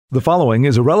The following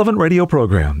is a Relevant Radio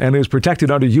program and is protected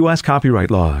under U.S.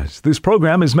 copyright laws. This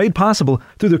program is made possible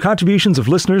through the contributions of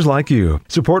listeners like you.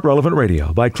 Support Relevant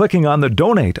Radio by clicking on the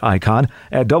donate icon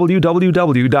at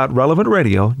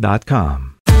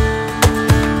www.relevantradio.com.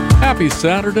 Happy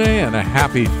Saturday and a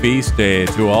happy feast day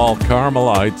to all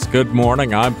Carmelites. Good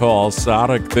morning. I'm Paul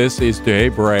Sadek. This is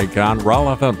Daybreak on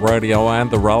Relevant Radio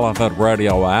and the Relevant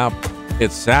Radio app.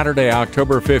 It's Saturday,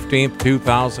 October 15th,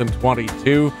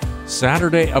 2022.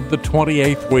 Saturday of the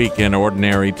 28th week in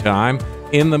Ordinary Time.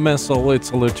 In the Missal,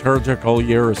 it's liturgical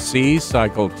year C,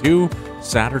 cycle 2.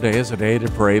 Saturday is a day to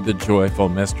pray the joyful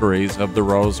mysteries of the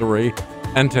Rosary.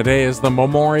 And today is the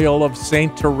memorial of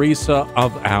Saint Teresa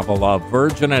of Avila,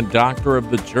 Virgin and Doctor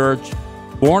of the Church.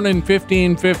 Born in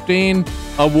 1515,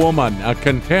 a woman, a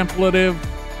contemplative,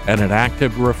 and an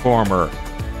active reformer.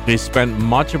 She spent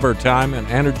much of her time and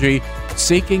energy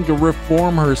seeking to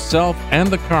reform herself and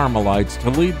the Carmelites to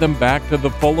lead them back to the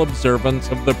full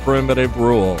observance of the primitive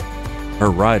rule.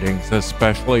 Her writings,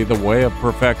 especially The Way of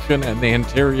Perfection and The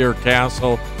Interior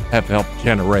Castle, have helped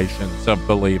generations of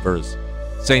believers.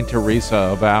 St. Teresa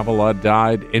of Avila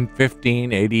died in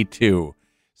 1582.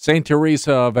 St.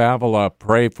 Teresa of Avila,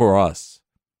 pray for us.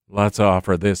 Let's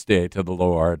offer this day to the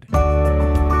Lord.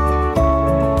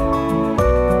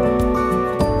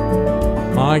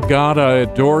 My God, I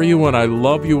adore you and I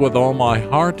love you with all my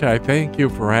heart. I thank you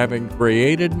for having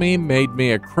created me, made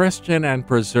me a Christian, and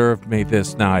preserved me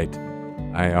this night.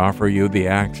 I offer you the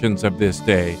actions of this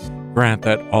day. Grant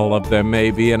that all of them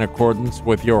may be in accordance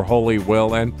with your holy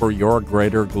will and for your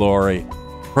greater glory.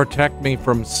 Protect me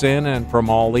from sin and from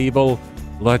all evil.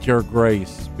 Let your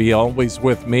grace be always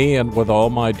with me and with all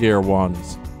my dear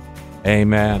ones.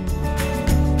 Amen.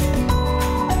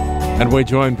 And we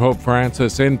join Pope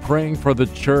Francis in praying for the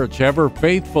Church, ever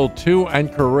faithful to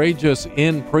and courageous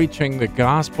in preaching the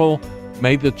gospel.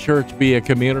 May the Church be a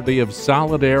community of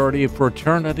solidarity,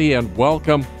 fraternity, and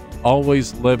welcome,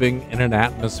 always living in an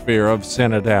atmosphere of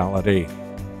synodality.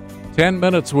 10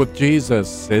 Minutes with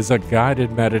Jesus is a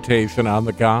guided meditation on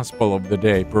the gospel of the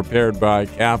day prepared by a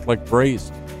Catholic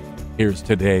priest. Here's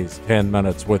today's 10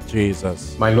 Minutes with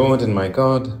Jesus. My Lord and my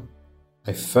God,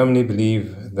 I firmly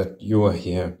believe that you are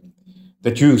here,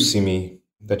 that you see me,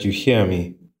 that you hear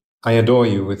me. I adore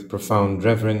you with profound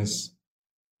reverence.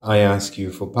 I ask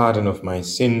you for pardon of my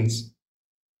sins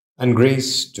and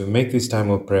grace to make this time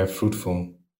of prayer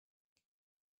fruitful.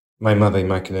 My Mother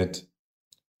Immaculate,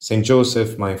 Saint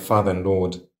Joseph, my Father and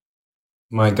Lord,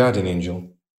 my guardian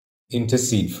angel,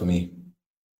 intercede for me.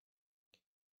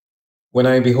 When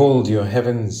I behold your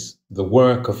heavens, the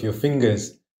work of your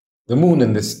fingers, the moon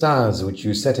and the stars which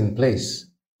you set in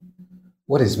place,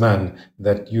 what is man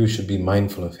that you should be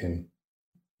mindful of him?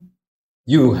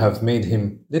 You have made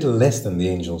him little less than the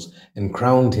angels and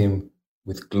crowned him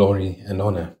with glory and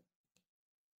honor.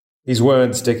 These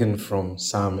words taken from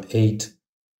Psalm 8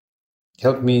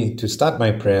 help me to start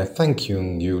my prayer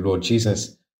thanking you, Lord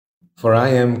Jesus, for I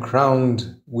am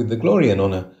crowned with the glory and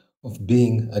honor of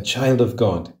being a child of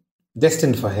God,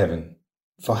 destined for heaven,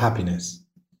 for happiness.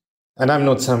 And I'm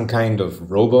not some kind of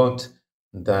robot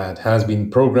that has been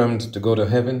programmed to go to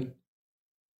heaven.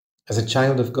 As a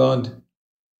child of God,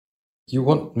 you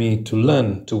want me to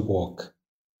learn to walk.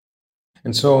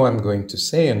 And so I'm going to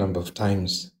say a number of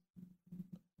times,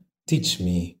 teach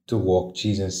me to walk,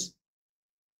 Jesus.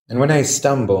 And when I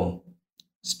stumble,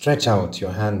 stretch out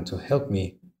your hand to help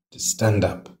me to stand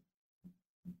up.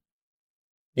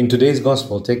 In today's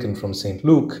gospel taken from St.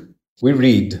 Luke, we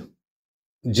read,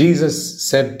 Jesus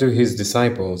said to his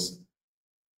disciples,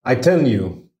 I tell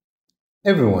you,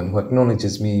 everyone who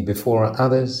acknowledges me before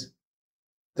others,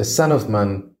 the Son of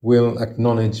Man will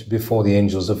acknowledge before the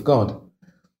angels of God.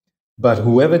 But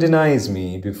whoever denies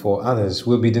me before others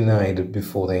will be denied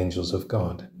before the angels of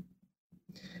God.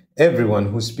 Everyone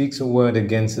who speaks a word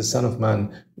against the Son of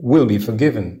Man will be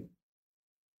forgiven.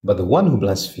 But the one who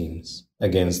blasphemes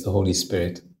against the Holy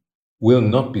Spirit will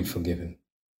not be forgiven.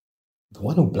 The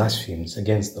one who blasphemes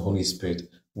against the Holy Spirit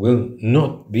will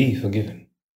not be forgiven.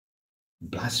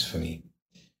 Blasphemy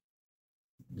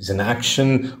is an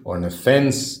action or an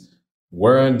offense,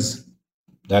 words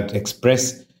that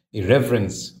express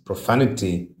irreverence,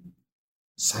 profanity,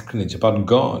 sacrilege about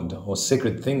God or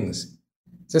sacred things.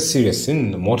 It's a serious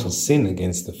sin, a mortal sin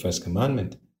against the first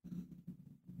commandment.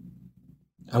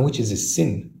 And which is a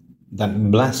sin that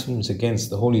blasphemes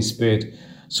against the Holy Spirit,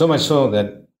 so much so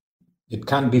that it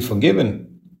can't be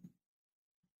forgiven.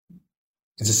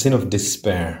 It's a sin of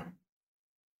despair.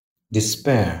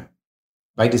 Despair.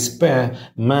 By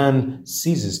despair, man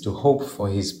ceases to hope for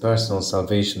his personal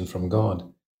salvation from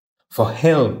God, for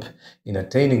help in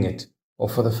attaining it, or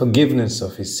for the forgiveness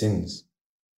of his sins.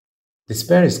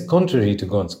 Despair is contrary to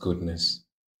God's goodness,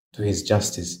 to his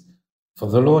justice, for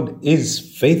the Lord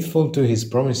is faithful to his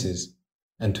promises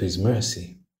and to his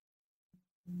mercy.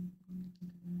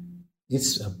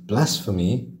 It's a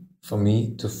blasphemy for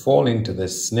me to fall into the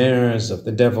snares of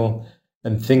the devil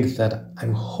and think that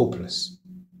I'm hopeless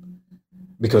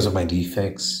because of my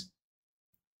defects,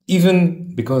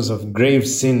 even because of grave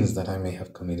sins that I may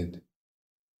have committed.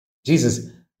 Jesus,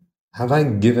 have I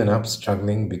given up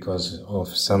struggling because of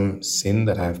some sin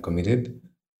that I have committed?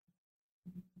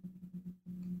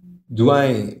 Do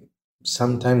I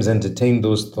sometimes entertain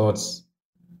those thoughts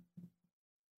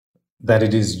that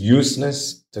it is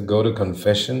useless to go to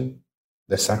confession,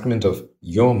 the sacrament of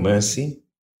your mercy?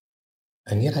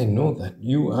 And yet I know that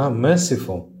you are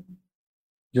merciful.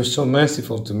 You're so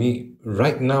merciful to me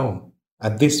right now,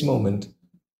 at this moment.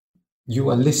 You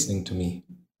are listening to me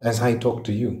as I talk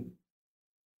to you.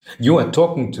 You are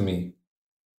talking to me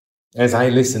as I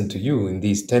listen to you in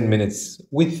these 10 minutes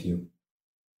with you,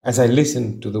 as I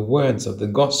listen to the words of the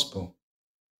gospel,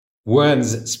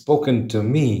 words spoken to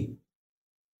me.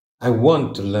 I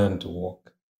want to learn to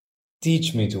walk.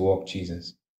 Teach me to walk,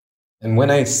 Jesus. And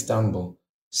when I stumble,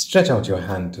 stretch out your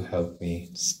hand to help me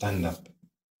stand up.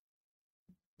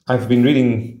 I've been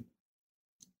reading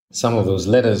some of those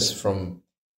letters from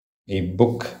a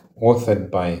book authored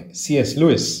by C.S.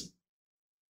 Lewis,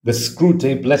 The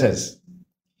Screwtape Letters.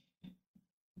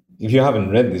 If you haven't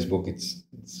read this book, it's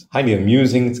highly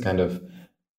amusing. It's kind of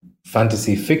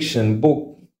fantasy fiction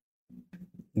book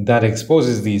that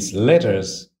exposes these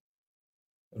letters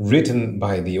written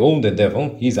by the older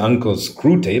devil, his uncle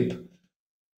Screwtape,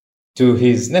 to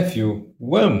his nephew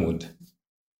Wormwood.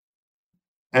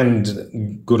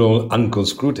 And good old Uncle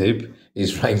Screwtape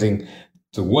is writing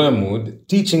to Wormwood,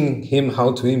 teaching him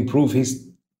how to improve his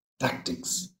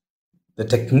tactics, the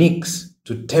techniques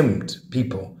to tempt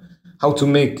people, how to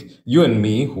make you and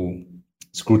me, who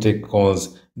Screwtape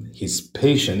calls his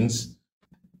patients,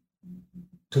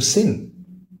 to sin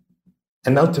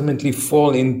and ultimately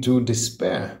fall into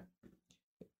despair.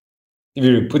 If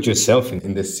you put yourself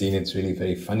in this scene, it's really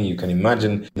very funny. You can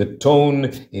imagine the tone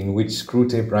in which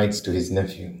Screwtape writes to his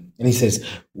nephew. And he says,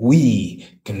 we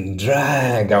can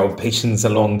drag our patients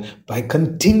along by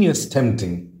continuous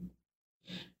tempting.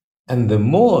 And the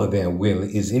more their will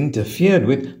is interfered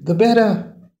with, the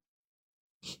better.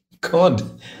 God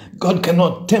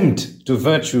cannot tempt to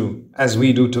virtue as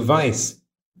we do to vice.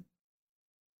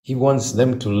 He wants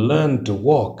them to learn to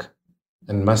walk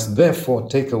and must therefore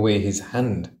take away his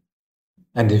hand.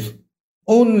 And if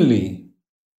only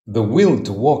the will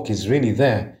to walk is really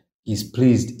there, he's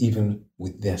pleased even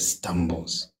with their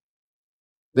stumbles.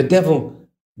 The devil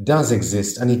does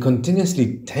exist, and he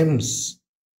continuously tempts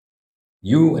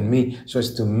you and me so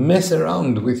as to mess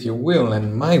around with your will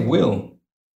and my will.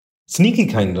 Sneaky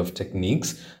kind of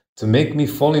techniques to make me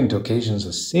fall into occasions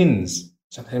of sins.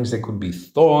 Sometimes there could be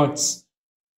thoughts,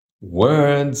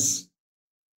 words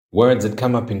that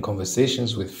come up in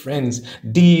conversations with friends,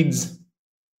 deeds,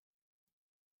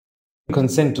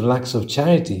 consent to acts of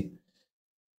charity,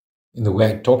 in the way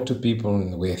I talk to people,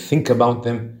 in the way I think about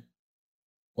them,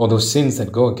 or those sins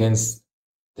that go against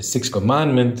the sixth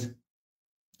commandment,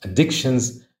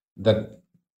 addictions that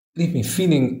leave me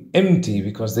feeling empty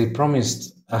because they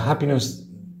promised a happiness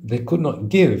they could not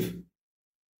give.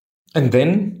 And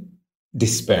then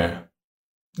despair.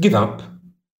 Give up.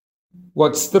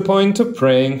 What's the point of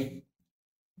praying?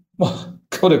 Well,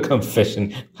 go to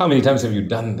confession. How many times have you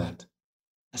done that?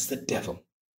 That's the devil.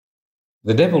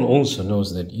 The devil also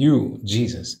knows that you,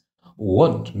 Jesus,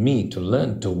 want me to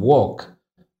learn to walk.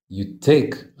 You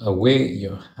take away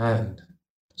your hand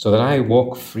so that I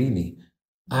walk freely.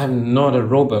 I'm not a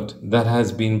robot that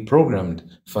has been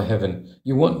programmed for heaven.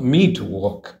 You want me to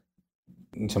walk.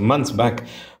 Some months back,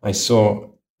 I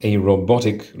saw a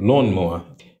robotic lawnmower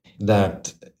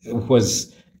that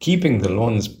was keeping the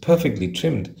lawns perfectly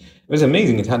trimmed. It was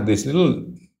amazing. It had this little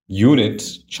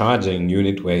charging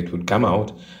unit where it would come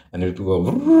out and it would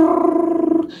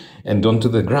go and onto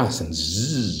the grass and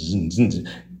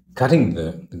cutting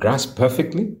the grass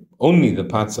perfectly, only the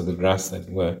parts of the grass that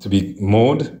were to be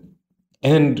mowed.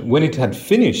 And when it had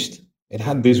finished, it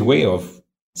had this way of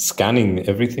scanning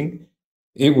everything.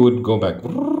 It would go back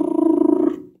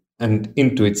and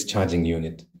into its charging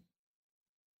unit,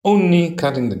 only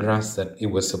cutting the grass that it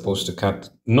was supposed to cut,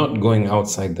 not going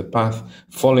outside the path,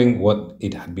 following what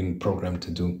it had been programmed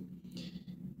to do.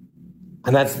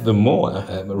 And that's the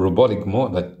robotic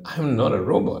mower, that I'm not a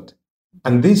robot.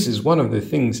 And this is one of the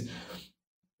things,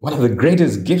 one of the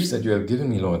greatest gifts that you have given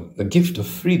me, Lord, the gift of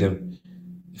freedom.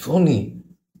 If only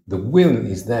the will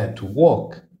is there to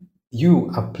walk, you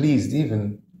are pleased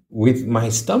even with my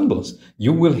stumbles.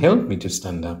 You will help me to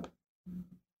stand up.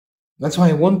 That's why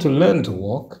I want to learn to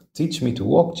walk. Teach me to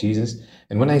walk, Jesus.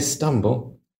 And when I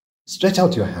stumble, stretch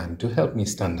out your hand to help me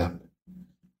stand up.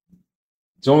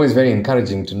 It's always very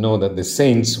encouraging to know that the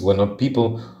saints were not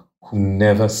people who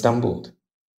never stumbled,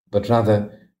 but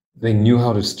rather they knew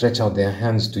how to stretch out their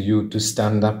hands to you to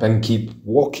stand up and keep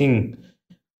walking.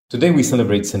 Today we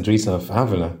celebrate St. Teresa of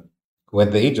Avila, who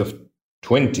at the age of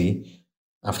 20,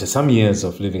 after some years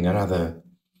of living a rather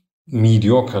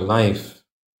mediocre life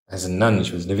as a nun,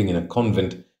 she was living in a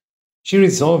convent, she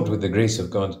resolved with the grace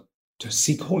of God to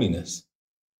seek holiness.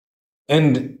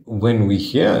 And when we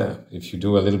hear, if you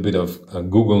do a little bit of a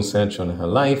Google search on her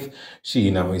life,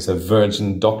 she now is a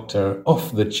virgin doctor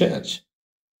of the church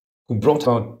who brought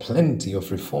about plenty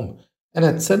of reform. And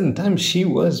at certain times she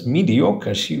was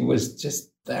mediocre. She was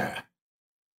just there.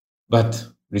 But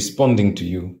responding to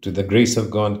you, to the grace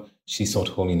of God, she sought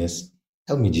holiness.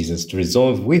 Help me, Jesus, to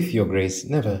resolve with your grace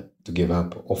never to give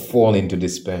up or fall into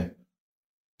despair,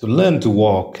 to learn to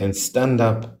walk and stand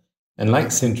up, and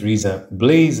like St. Teresa,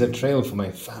 blaze a trail for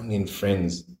my family and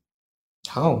friends.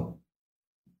 How?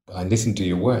 Well, I listen to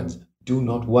your words. Do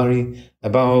not worry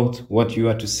about what you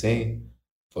are to say,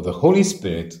 for the Holy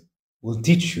Spirit will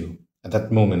teach you at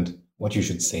that moment what you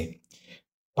should say.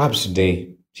 Perhaps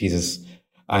today, Jesus,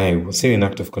 I will say an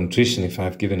act of contrition if I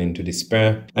have given in to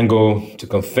despair and go to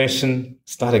confession,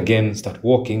 start again, start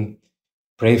walking,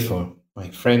 pray for my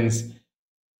friends,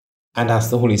 and ask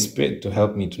the Holy Spirit to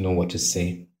help me to know what to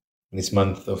say. In this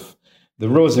month of the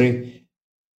Rosary,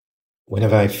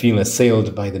 whenever I feel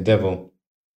assailed by the devil,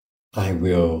 I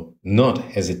will not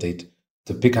hesitate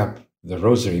to pick up the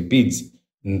Rosary beads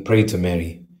and pray to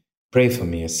Mary. Pray for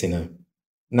me, a sinner,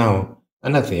 now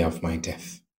and at the hour of my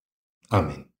death.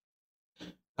 Amen.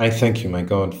 I thank you, my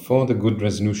God, for the good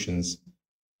resolutions,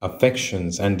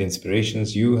 affections, and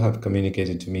inspirations you have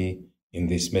communicated to me in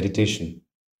this meditation.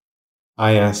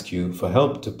 I ask you for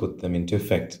help to put them into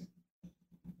effect.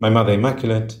 My Mother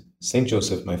Immaculate, Saint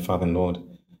Joseph, my Father and Lord,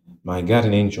 my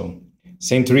guardian angel,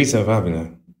 Saint Teresa of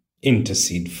Avila,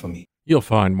 intercede for me. You'll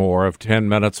find more of 10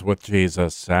 Minutes with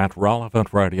Jesus at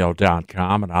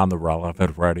relevantradio.com and on the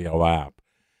Relevant Radio app.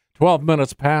 12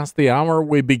 minutes past the hour,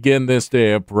 we begin this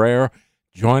day of prayer,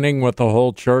 joining with the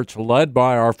whole church, led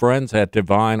by our friends at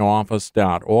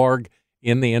divineoffice.org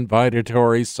in the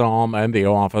invitatory psalm and the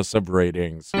office of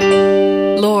readings.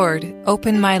 Lord,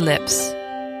 open my lips,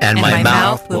 and my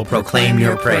mouth will proclaim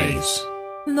your praise.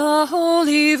 The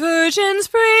holy virgins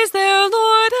praise their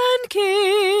Lord and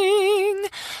King.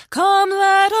 Come,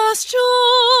 let us join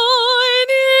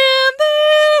in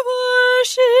their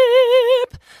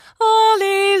worship.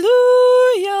 Alleluia.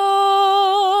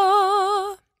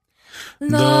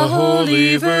 The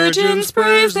holy virgins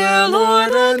praise their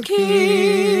Lord and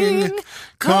King.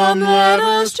 Come, let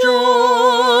us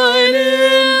join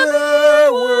in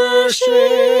their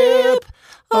worship.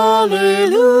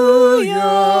 Alleluia.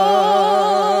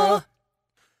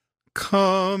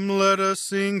 Come, let us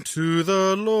sing to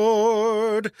the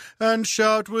Lord, and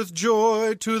shout with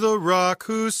joy to the Rock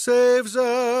who saves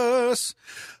us.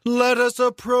 Let us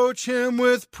approach him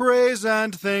with praise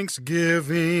and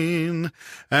thanksgiving,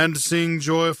 and sing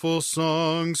joyful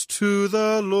songs to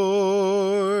the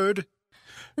Lord.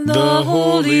 The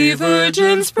holy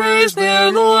virgins praise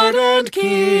their Lord and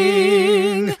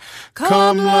King.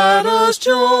 Come, let us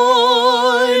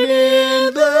join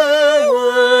in their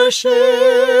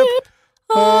worship.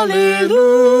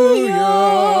 Alleluia.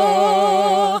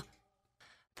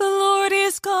 The Lord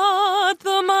is God,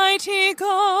 the mighty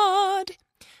God,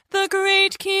 the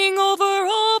great King over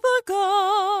all the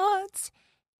gods.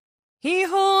 He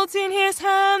holds in his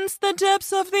hands the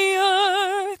depths of the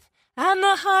earth, and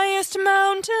the highest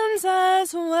mountains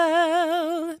as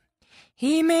well.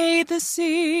 He made the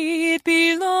sea, it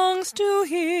belongs to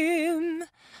him,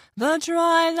 the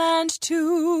dry land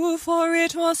too, for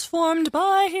it was formed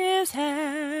by his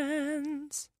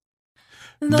hands.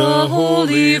 The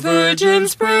holy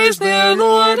virgins praise their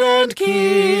Lord and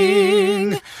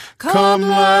King. Come,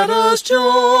 let us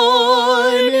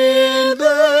join in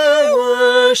their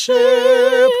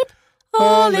worship.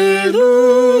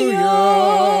 Alleluia.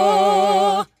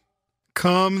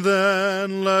 Come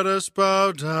then, let us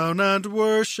bow down and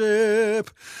worship,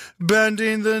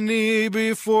 bending the knee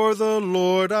before the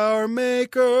Lord our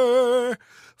Maker.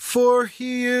 For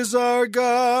he is our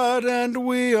God, and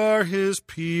we are his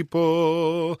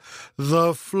people,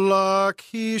 the flock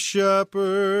he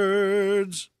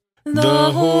shepherds.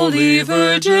 The holy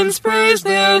virgins praise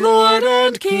their Lord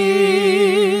and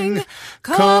King.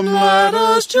 Come, let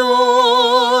us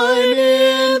join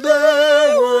in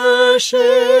their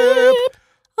worship.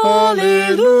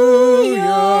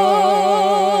 Alleluia.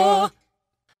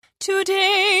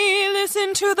 Today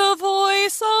listen to the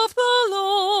voice of the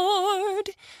Lord.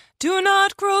 Do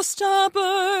not grow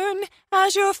stubborn,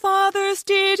 as your fathers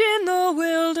did in the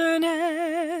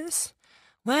wilderness,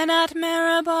 when at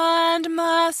Meribah and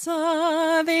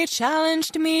Massah they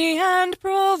challenged me and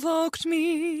provoked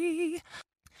me,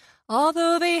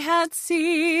 although they had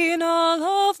seen all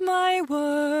of my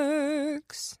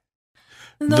works.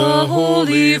 The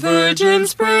holy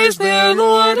virgins praise their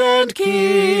Lord and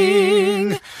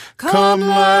King. Come,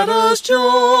 let us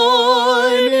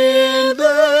join in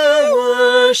their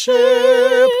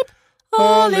worship.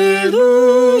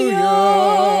 Alleluia.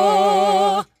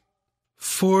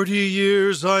 40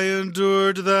 years I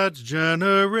endured that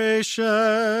generation.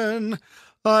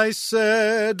 I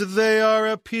said, they are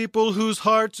a people whose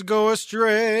hearts go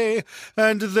astray,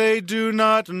 and they do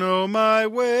not know my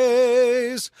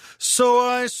ways. So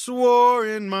I swore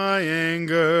in my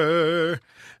anger,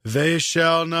 they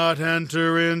shall not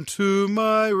enter into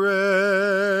my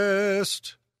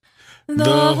rest.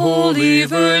 The holy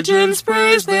virgins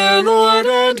praise their Lord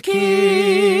and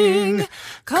King.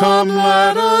 Come,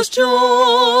 let us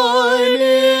join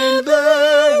in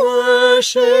their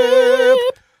worship.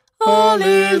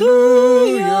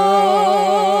 Alleluia.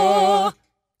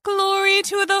 Glory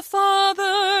to the Father,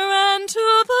 and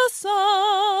to the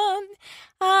Son,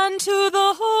 and to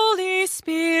the Holy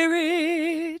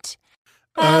Spirit,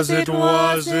 as it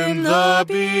was in the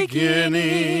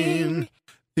beginning,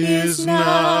 is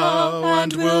now,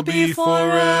 and will be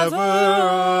forever.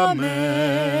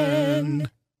 Amen.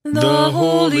 The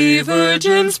holy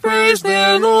virgins praise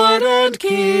their Lord and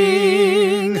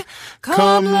King.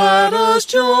 Come, let us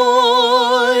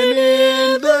join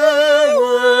in their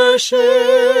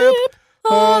worship.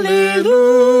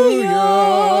 Alleluia.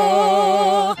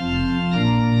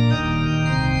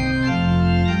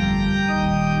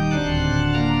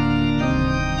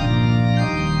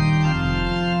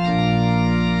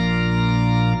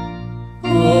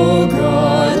 O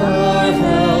God, our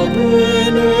help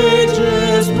in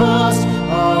ages past,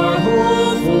 our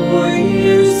hope for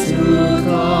years to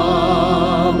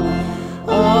come,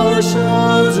 our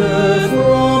shelter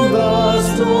from the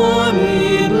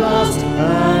stormy blast,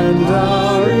 and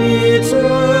our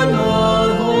eternal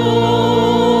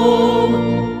home.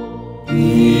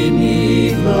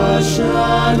 Beneath the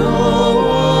shadow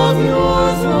of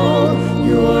your throne,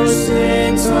 your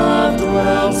saints have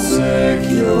dwelt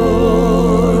secure.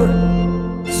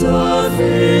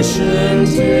 Sufficient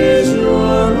is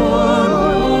your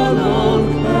arm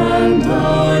alone, and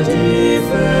our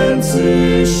defense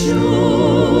is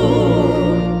sure.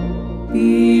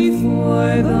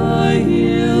 Before the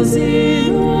hills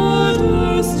in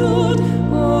order stood,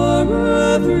 our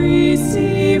earth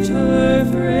received her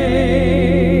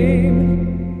frame.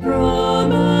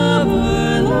 From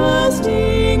everlasting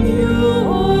you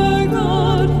are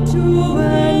God, to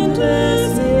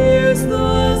endless years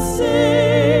the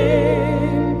same.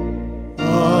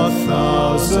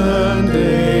 1,000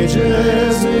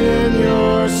 ages in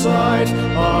your sight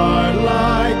are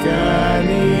like an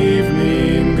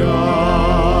evening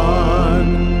gone,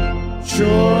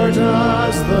 short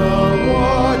as the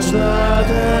watch that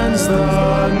ends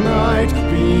the night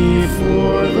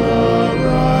before the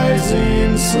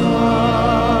rising sun.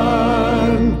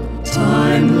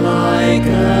 Time like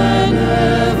an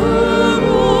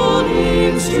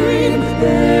ever-rolling stream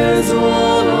bears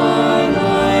all our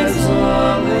lives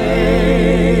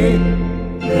away.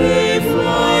 They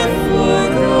fly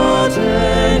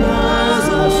forgotten as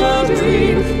a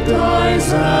dream dies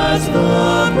at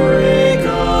the break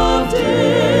of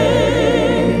day.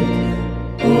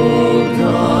 O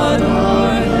God,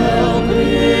 our help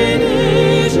in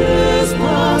ages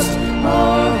past,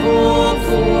 our hope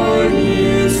for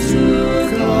years to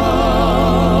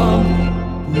come.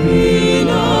 Be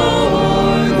now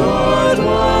our guard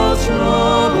while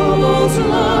troubles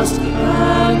last,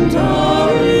 and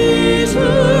our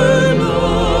eternal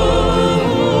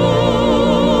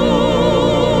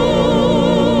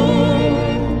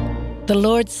home. The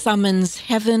Lord summons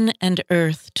heaven and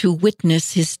earth to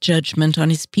witness his judgment on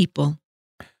his people.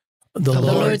 The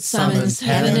Lord summons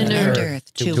heaven and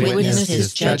earth to witness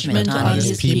his judgment on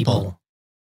his people.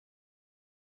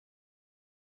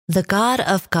 The God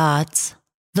of gods,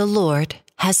 the Lord,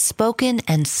 has spoken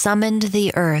and summoned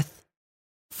the earth.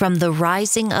 From the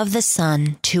rising of the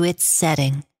sun to its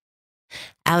setting,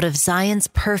 out of Zion's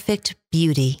perfect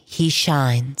beauty he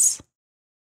shines.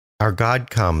 Our God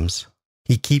comes.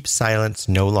 He keeps silence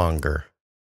no longer.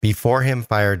 Before him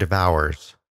fire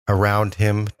devours. Around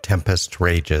him tempest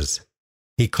rages.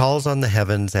 He calls on the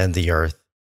heavens and the earth.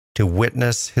 to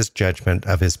witness his judgment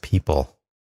of his people.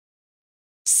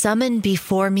 Summon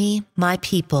before me my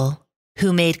people,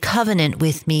 who made covenant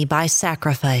with me by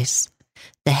sacrifice.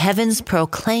 The heavens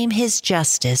proclaim his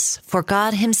justice, for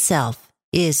God himself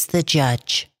is the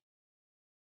judge.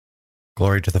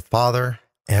 Glory to the Father,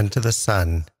 and to the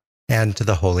Son, and to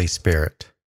the Holy Spirit.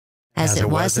 As it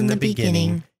was in the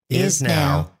beginning, is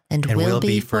now, and will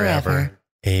be forever.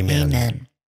 Amen. Amen.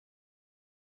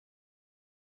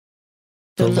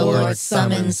 The Lord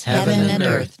summons heaven and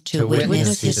earth to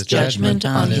witness his judgment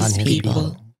on his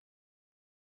people.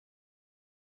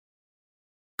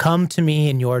 Come to me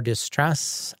in your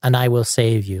distress, and I will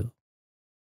save you.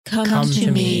 Come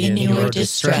to me in your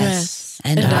distress,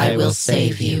 and I will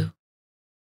save you.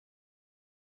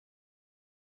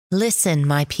 Listen,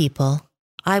 my people,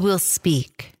 I will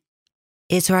speak.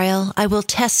 Israel, I will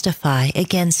testify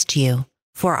against you,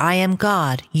 for I am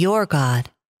God, your God.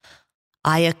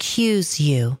 I accuse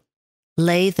you,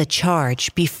 lay the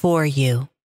charge before you.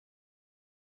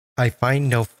 I find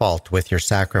no fault with your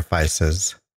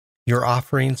sacrifices. Your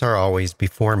offerings are always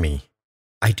before me.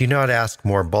 I do not ask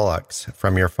more bullocks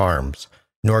from your farms,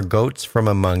 nor goats from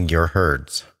among your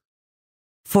herds.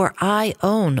 For I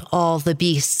own all the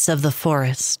beasts of the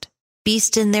forest,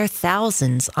 beast in their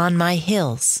thousands on my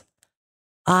hills.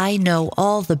 I know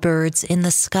all the birds in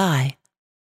the sky.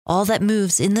 All that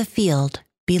moves in the field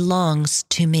belongs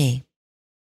to me.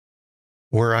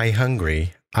 Were I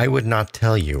hungry, I would not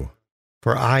tell you,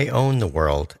 for I own the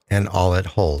world and all it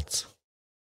holds.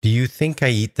 Do you think I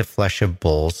eat the flesh of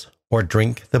bulls or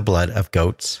drink the blood of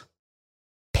goats?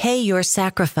 Pay your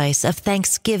sacrifice of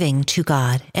thanksgiving to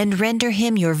God and render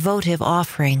him your votive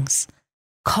offerings.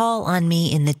 Call on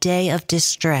me in the day of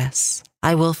distress.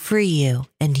 I will free you,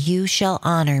 and you shall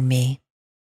honor me.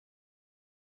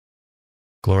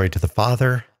 Glory to the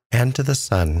Father, and to the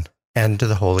Son, and to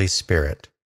the Holy Spirit,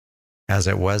 as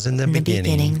it was in the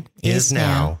beginning, is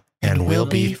now, and will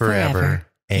be forever.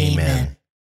 Amen.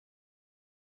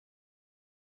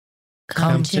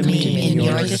 Come to me in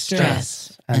your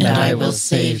distress, and I will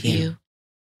save you.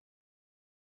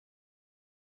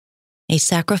 A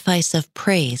sacrifice of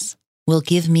praise will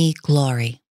give me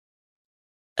glory.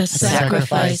 A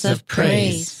sacrifice of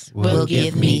praise will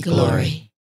give me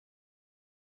glory.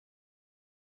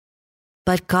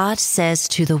 But God says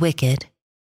to the wicked,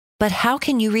 "But how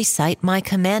can you recite my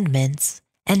commandments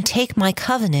and take my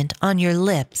covenant on your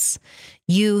lips,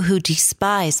 you who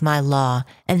despise my law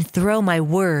and throw my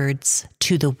words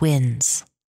to the winds?"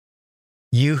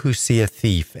 You who see a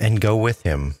thief and go with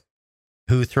him,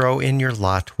 who throw in your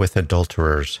lot with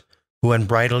adulterers, who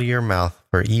unbridle your mouth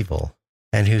for evil,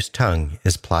 and whose tongue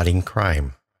is plotting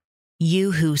crime.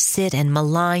 You who sit and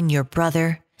malign your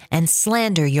brother and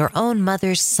slander your own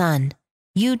mother's son,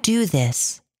 you do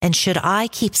this, and should I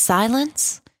keep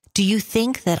silence? Do you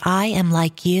think that I am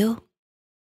like you?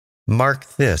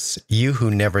 Mark this, you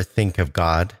who never think of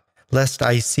God, lest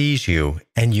I seize you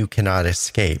and you cannot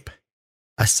escape.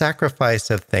 A sacrifice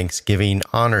of thanksgiving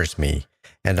honors me,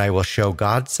 and I will show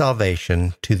God's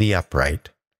salvation to the upright.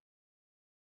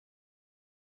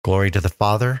 Glory to the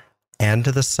Father, and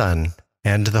to the Son,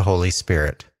 and to the Holy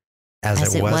Spirit,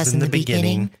 as it was in the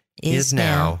beginning, is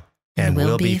now, and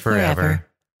will be forever.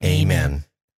 Amen.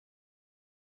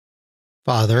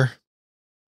 Father,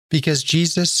 because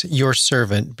Jesus, your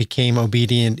servant, became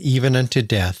obedient even unto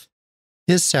death,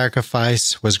 his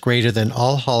sacrifice was greater than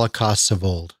all holocausts of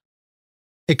old.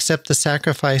 Accept the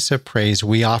sacrifice of praise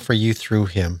we offer you through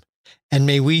him, and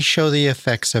may we show the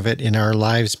effects of it in our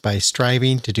lives by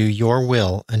striving to do your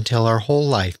will until our whole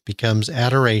life becomes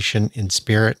adoration in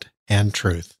spirit and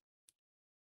truth.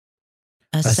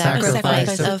 A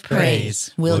sacrifice of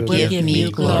praise will give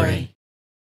me glory.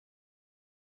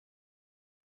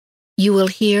 You will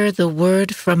hear the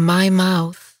word from my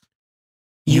mouth.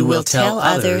 You will tell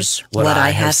others what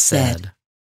I have said.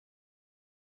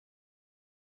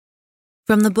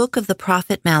 From the book of the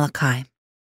prophet Malachi.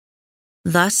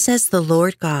 Thus says the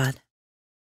Lord God,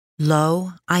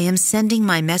 "Lo, I am sending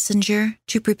my messenger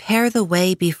to prepare the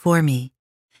way before me,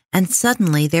 and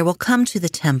suddenly there will come to the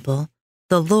temple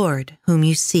the Lord whom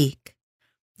you seek,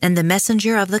 and the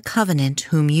messenger of the covenant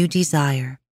whom you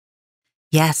desire.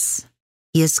 Yes,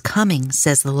 he is coming,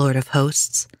 says the Lord of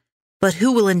hosts, but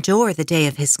who will endure the day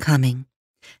of his coming?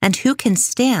 And who can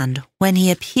stand when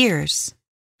he appears?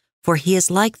 For he is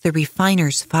like the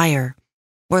refiner's fire,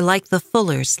 or like the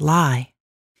fuller's lye.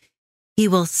 He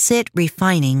will sit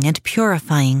refining and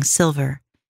purifying silver,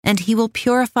 and he will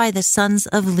purify the sons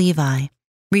of Levi,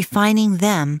 refining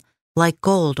them like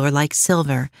gold or like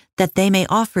silver, that they may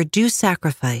offer due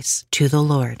sacrifice to the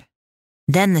Lord.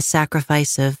 Then the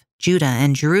sacrifice of Judah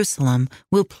and Jerusalem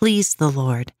will please the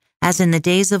Lord, as in the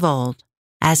days of old,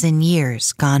 as in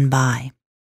years gone by.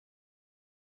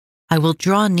 I will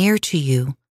draw near to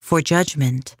you for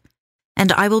judgment,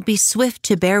 and I will be swift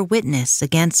to bear witness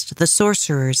against the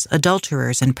sorcerers,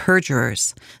 adulterers, and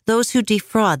perjurers, those who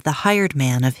defraud the hired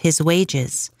man of his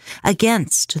wages,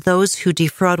 against those who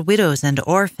defraud widows and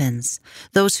orphans,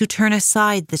 those who turn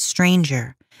aside the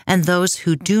stranger, and those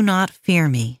who do not fear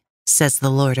me, says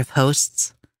the Lord of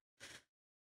hosts.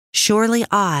 Surely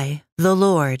I, the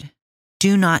Lord,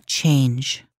 do not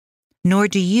change, nor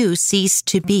do you cease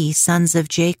to be sons of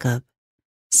Jacob.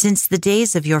 Since the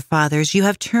days of your fathers you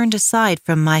have turned aside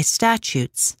from my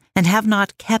statutes and have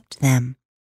not kept them.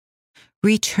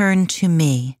 Return to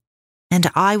me,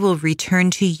 and I will return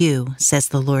to you, says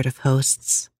the Lord of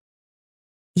hosts.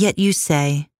 Yet you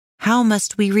say, how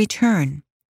must we return?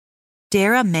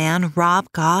 Dare a man rob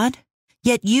God?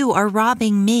 Yet you are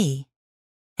robbing me.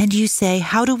 And you say,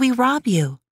 how do we rob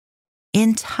you?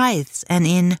 In tithes and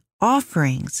in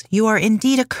offerings you are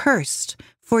indeed accursed,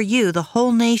 for you, the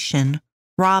whole nation,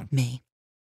 rob me.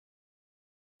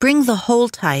 Bring the whole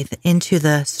tithe into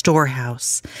the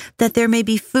storehouse, that there may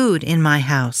be food in my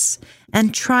house,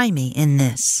 and try me in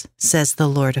this, says the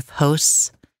Lord of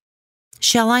hosts.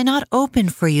 Shall I not open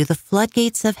for you the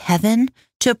floodgates of heaven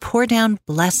to pour down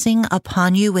blessing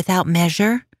upon you without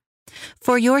measure?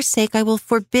 For your sake I will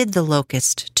forbid the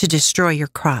locust to destroy your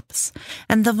crops,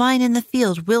 and the vine in the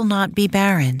field will not be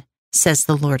barren, says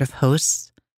the Lord of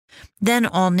hosts. Then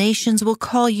all nations will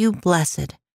call you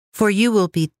blessed, for you will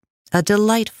be a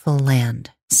delightful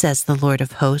land, says the Lord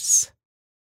of hosts.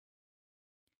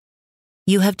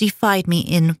 You have defied me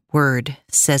in word,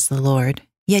 says the Lord,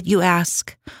 yet you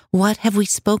ask, what have we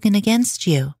spoken against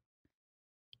you?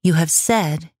 You have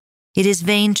said, it is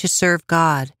vain to serve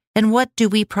God, and what do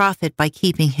we profit by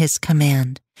keeping his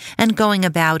command, and going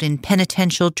about in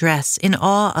penitential dress in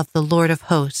awe of the Lord of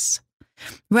hosts?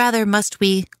 Rather must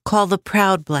we call the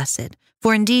proud blessed,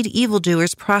 for indeed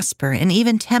evildoers prosper and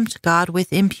even tempt God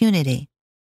with impunity.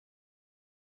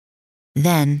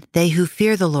 Then they who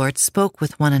fear the Lord spoke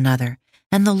with one another,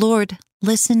 and the Lord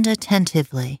listened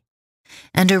attentively.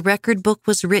 And a record book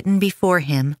was written before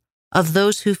him of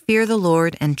those who fear the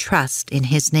Lord and trust in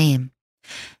his name.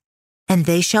 And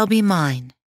they shall be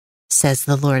mine, says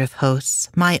the Lord of hosts,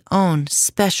 my own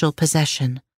special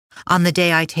possession, on the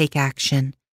day I take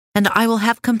action, and I will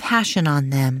have compassion on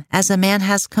them as a man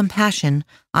has compassion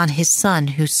on his son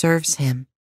who serves him.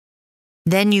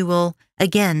 Then you will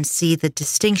again see the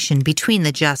distinction between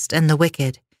the just and the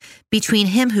wicked, between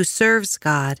him who serves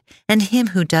God and him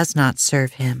who does not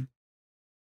serve him.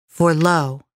 For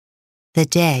lo, the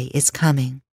day is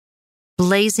coming,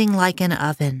 blazing like an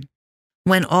oven,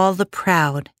 when all the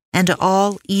proud and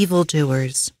all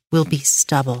evildoers will be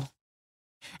stubble.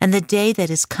 And the day that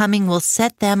is coming will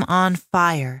set them on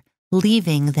fire,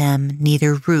 leaving them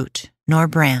neither root nor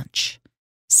branch,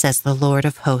 says the Lord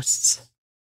of hosts.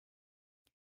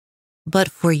 But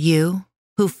for you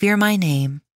who fear my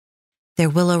name, there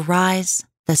will arise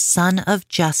the Sun of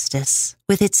Justice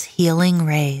with its healing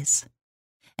rays,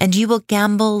 and you will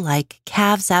gambol like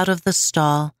calves out of the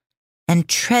stall and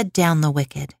tread down the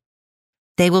wicked.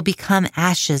 They will become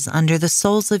ashes under the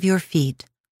soles of your feet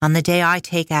on the day I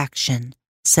take action,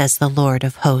 says the Lord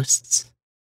of hosts.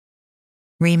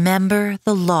 Remember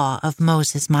the law of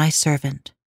Moses my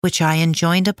servant, which I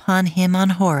enjoined upon him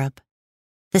on Horeb,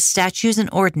 the statutes and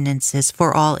ordinances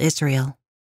for all Israel.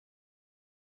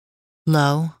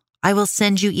 Lo, I will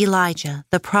send you Elijah,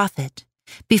 the prophet,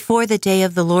 before the day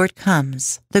of the Lord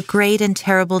comes, the great and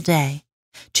terrible day,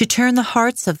 to turn the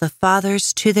hearts of the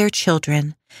fathers to their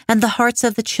children, and the hearts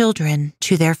of the children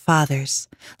to their fathers,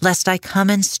 lest I come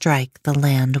and strike the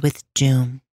land with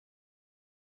doom.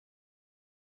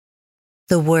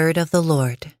 The word of the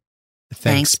Lord.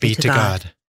 Thanks be to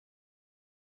God.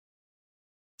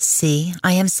 See,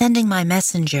 I am sending my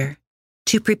messenger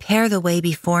to prepare the way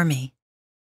before me.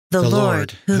 The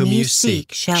Lord, whom you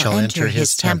seek, shall enter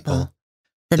his temple.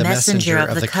 The messenger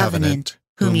of the covenant,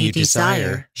 whom you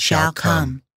desire, shall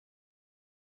come.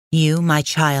 You, my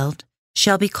child,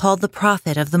 shall be called the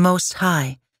prophet of the Most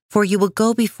High, for you will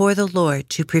go before the Lord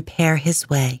to prepare his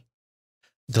way.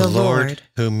 The Lord,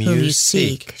 whom you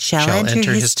seek, shall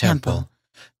enter his temple.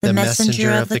 The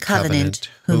messenger of the covenant,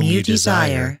 whom you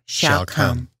desire, shall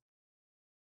come.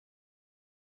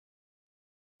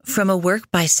 From a work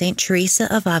by Saint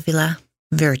Teresa of Avila,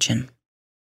 Virgin.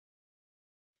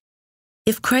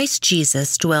 If Christ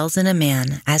Jesus dwells in a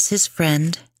man as his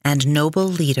friend and noble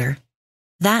leader,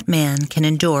 that man can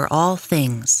endure all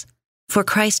things, for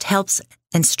Christ helps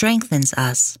and strengthens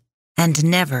us and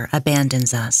never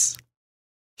abandons us.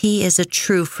 He is a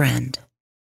true friend.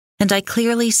 And I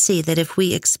clearly see that if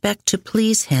we expect to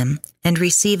please Him and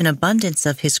receive an abundance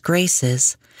of His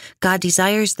graces, God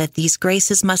desires that these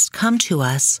graces must come to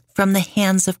us from the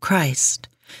hands of Christ,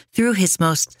 through His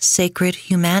most sacred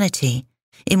humanity,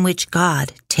 in which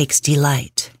God takes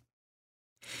delight.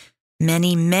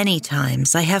 Many, many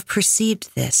times I have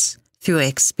perceived this through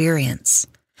experience.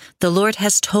 The Lord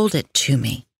has told it to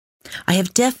me. I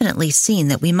have definitely seen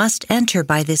that we must enter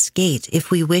by this gate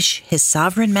if we wish His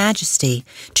sovereign majesty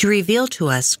to reveal to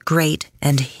us great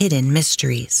and hidden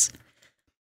mysteries.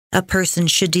 A person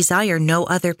should desire no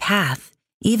other path,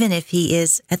 even if he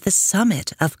is at the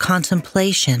summit of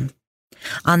contemplation.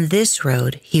 On this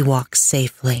road he walks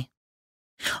safely.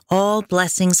 All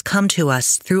blessings come to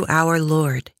us through our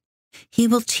Lord. He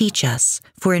will teach us,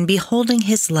 for in beholding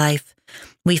His life,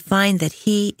 we find that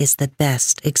He is the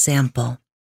best example.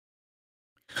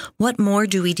 What more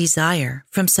do we desire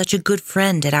from such a good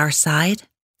friend at our side?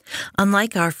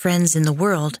 Unlike our friends in the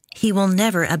world, He will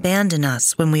never abandon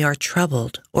us when we are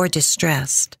troubled or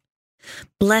distressed.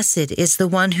 Blessed is the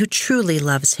one who truly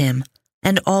loves Him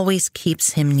and always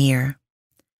keeps Him near.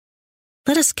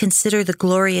 Let us consider the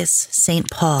glorious St.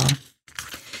 Paul.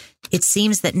 It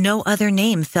seems that no other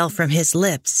name fell from his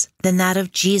lips than that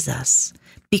of Jesus,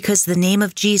 because the name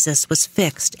of Jesus was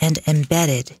fixed and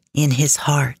embedded in his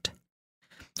heart.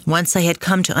 Once I had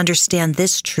come to understand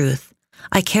this truth,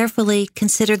 I carefully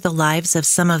considered the lives of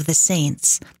some of the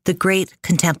saints, the great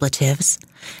contemplatives,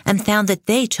 and found that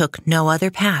they took no other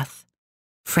path.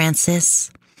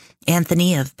 Francis,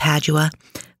 Anthony of Padua,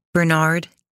 Bernard,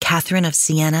 Catherine of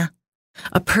Siena.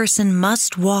 A person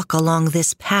must walk along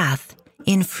this path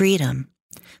in freedom,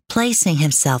 placing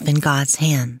himself in God's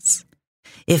hands.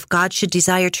 If God should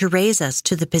desire to raise us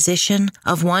to the position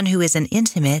of one who is an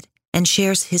intimate and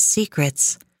shares His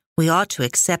secrets, we ought to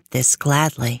accept this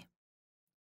gladly.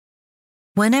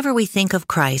 Whenever we think of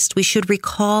Christ, we should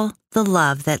recall the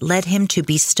love that led Him to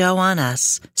bestow on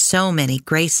us so many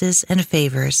graces and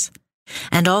favors,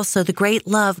 and also the great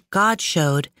love God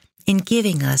showed in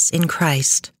giving us in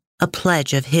Christ a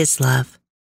pledge of His love.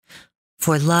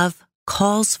 For love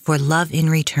calls for love in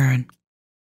return.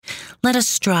 Let us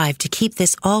strive to keep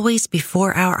this always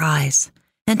before our eyes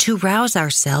and to rouse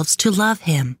ourselves to love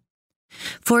Him.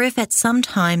 For if at some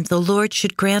time the Lord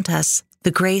should grant us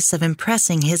the grace of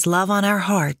impressing His love on our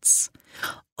hearts,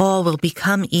 all will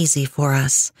become easy for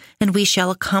us, and we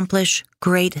shall accomplish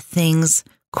great things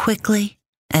quickly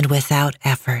and without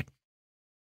effort.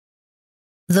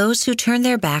 Those who turn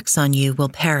their backs on you will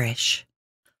perish.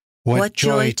 What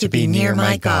joy to be near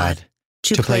my God,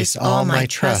 to place all my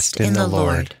trust in the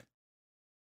Lord.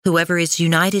 Whoever is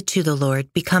united to the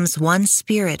Lord becomes one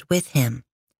spirit with Him.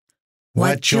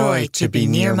 What joy to be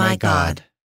near my God,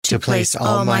 to place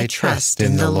all my trust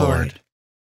in the Lord.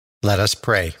 Let us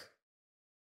pray.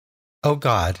 O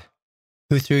God,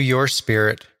 who through your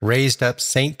Spirit raised up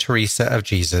Saint Teresa of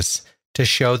Jesus to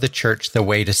show the Church the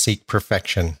way to seek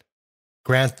perfection,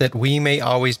 grant that we may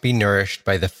always be nourished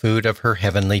by the food of her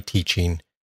heavenly teaching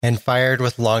and fired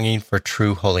with longing for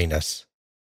true holiness.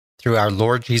 Through our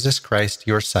Lord Jesus Christ,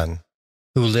 your Son,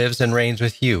 who lives and reigns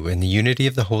with you in the unity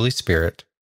of the Holy Spirit,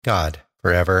 God,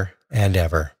 forever and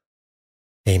ever.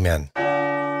 Amen.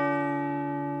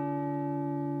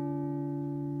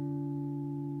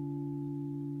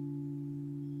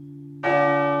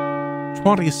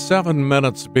 27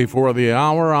 minutes before the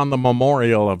hour on the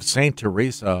memorial of St.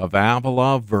 Teresa of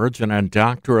Avila, Virgin and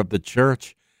Doctor of the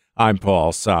Church. I'm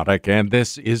Paul Sadek, and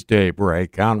this is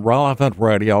Daybreak on Relevant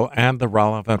Radio and the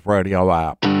Relevant Radio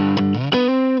app.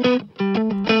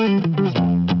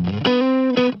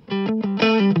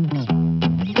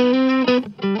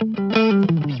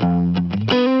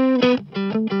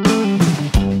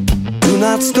 Do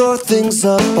not store things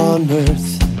up on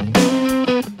earth,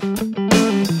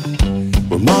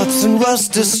 where moths and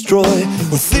rust destroy,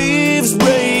 where thieves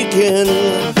break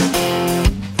in.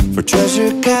 For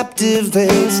treasure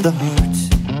captivates the heart.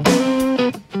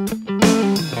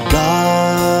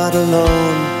 God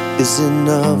alone is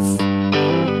enough.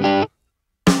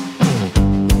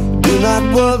 Do not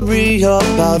worry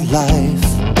about life,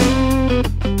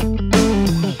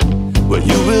 what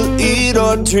you will eat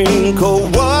or drink, or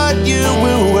what you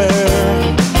will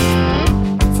wear.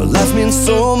 For life means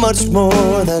so much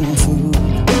more than food.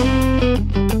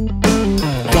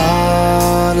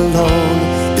 God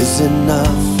alone is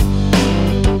enough.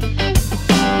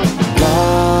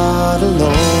 God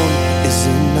alone is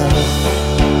enough.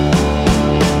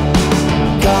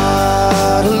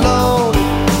 God alone,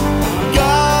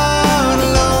 God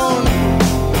alone,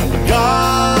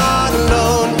 God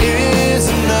alone is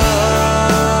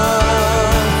enough.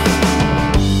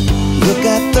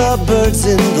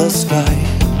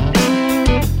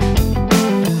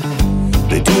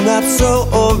 do not sow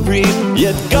or reap,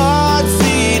 yet God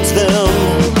feeds them.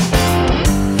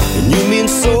 And you mean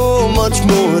so much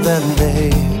more than they.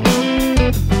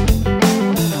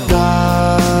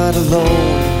 God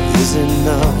alone is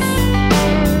enough.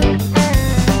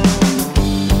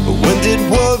 When did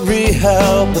worry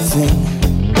help a thing?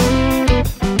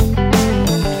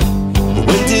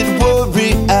 When did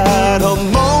worry add a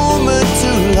moment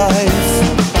to life?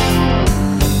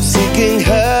 Seeking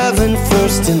heaven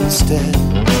first instead.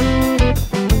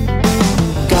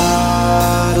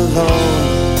 God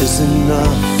alone is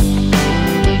enough.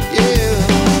 Yeah.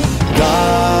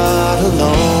 God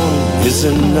alone is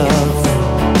enough.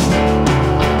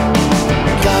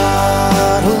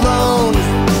 God alone.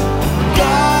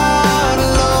 God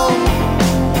alone.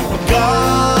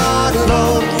 God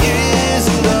alone is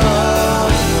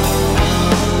enough.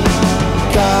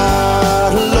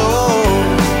 God alone.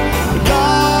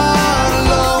 God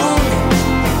alone.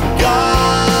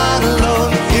 God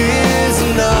alone is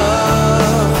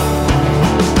enough.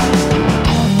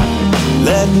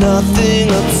 Let nothing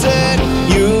upset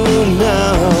you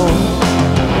now.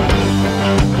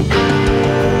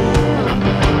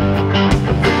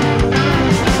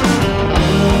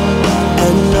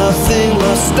 Nothing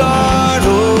must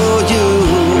startle you,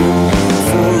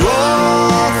 for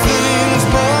all things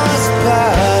must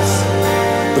pass.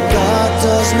 But God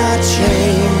does not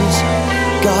change.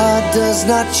 God does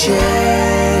not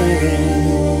change.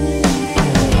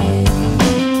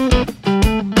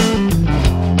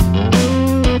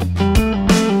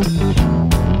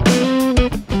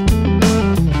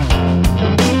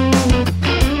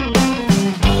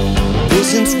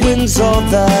 Patience wins all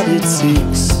that it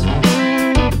seeks.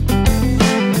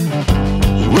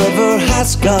 Whoever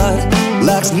has God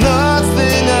lacks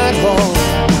nothing at all.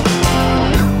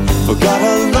 For God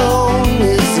alone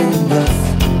is enough.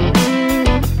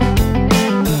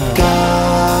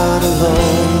 God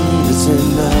alone is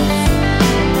enough.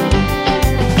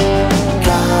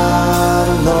 God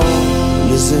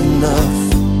alone is enough.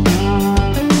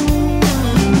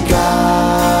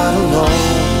 God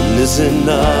alone is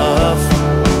enough.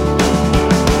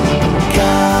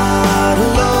 God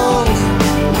alone.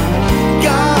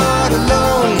 God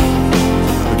alone,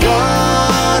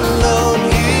 God alone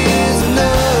is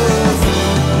enough.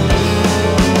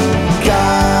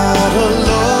 God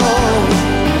alone,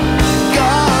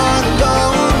 God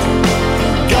alone,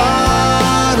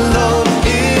 God alone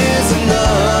is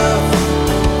enough.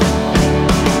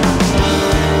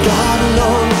 God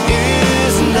alone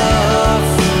is enough.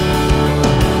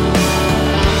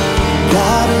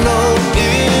 God alone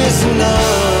is enough.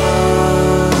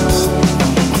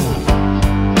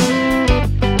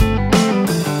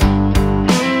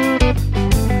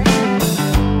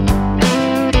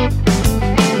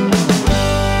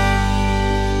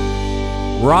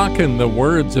 Rocking the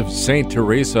words of St.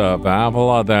 Teresa of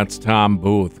Avila, that's Tom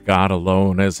Booth. God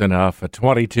alone is enough at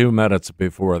 22 minutes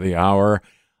before the hour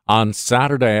on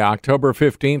Saturday, October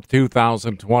 15th,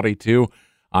 2022.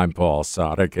 I'm Paul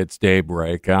Sadek. It's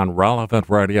Daybreak on Relevant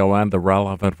Radio and the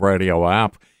Relevant Radio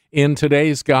app. In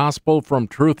today's Gospel from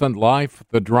Truth and Life,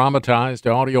 the dramatized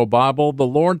audio Bible, the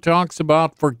Lord talks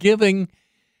about forgiving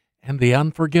and the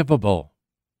unforgivable.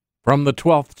 From the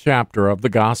 12th chapter of the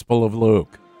Gospel of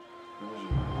Luke.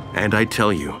 And I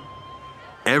tell you,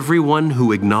 everyone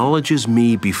who acknowledges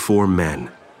me before men,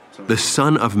 the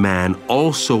Son of Man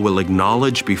also will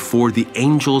acknowledge before the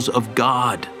angels of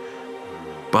God.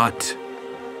 But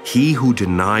he who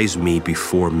denies me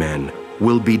before men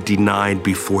will be denied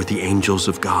before the angels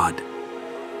of God.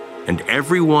 And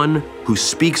everyone who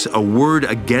speaks a word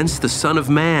against the Son of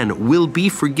Man will be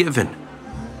forgiven.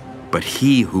 But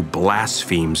he who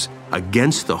blasphemes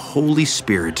against the Holy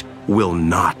Spirit will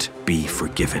not be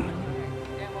forgiven.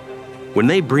 When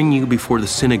they bring you before the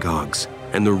synagogues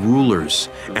and the rulers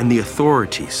and the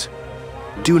authorities,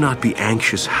 do not be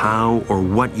anxious how or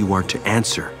what you are to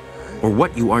answer or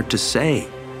what you are to say,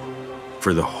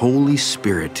 for the Holy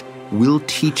Spirit will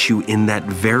teach you in that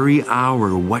very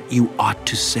hour what you ought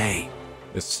to say.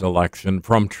 This selection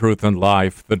from Truth and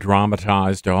Life, the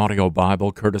dramatized audio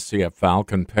Bible courtesy of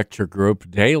Falcon Picture Group.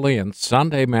 Daily and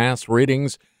Sunday Mass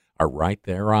readings are right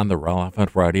there on the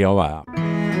Relevant Radio app.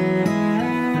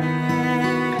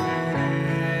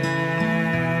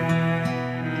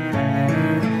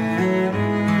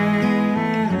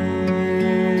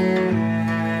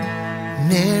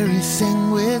 Mary,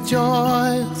 sing with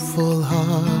joyful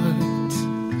heart.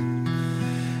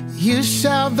 You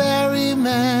shall bear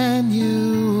Emmanuel,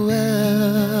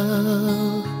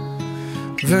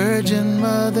 Virgin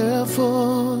Mother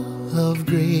full of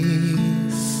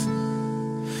grace.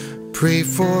 Pray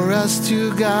for us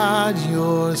to God,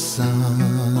 your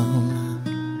Son.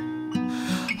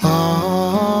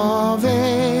 Ave,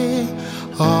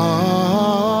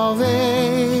 Ave,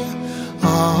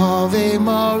 Ave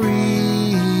Maria.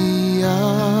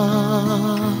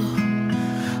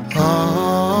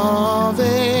 Ave,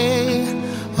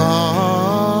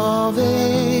 Ave,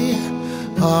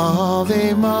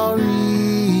 Ave Maria.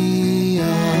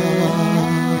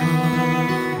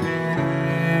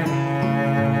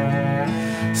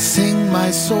 Sing,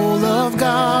 my soul, of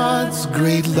God's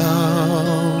great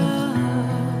love.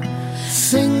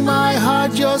 Sing, my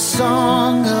heart, your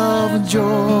song of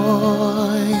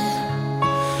joy.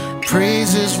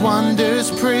 Praise his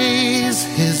wonders, praise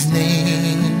his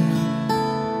name.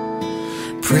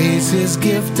 Praise his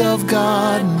gift of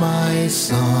God, my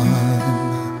Son.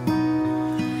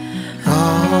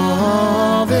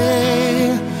 Ave,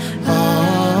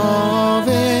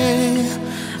 Ave,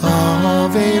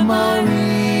 Ave Maria.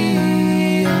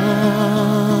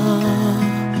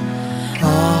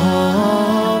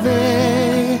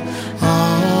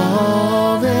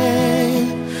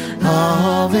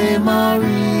 Ave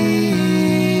Maria.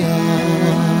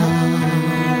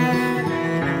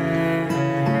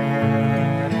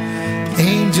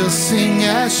 Angels sing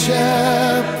as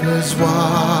shepherds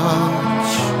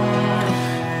watch.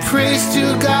 Praise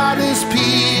to God is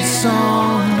peace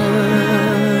on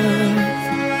earth.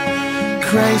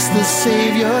 Christ the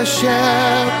Savior,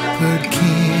 shepherd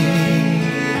king,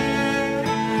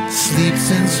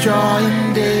 sleeps in straw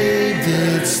in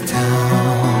David's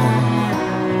town.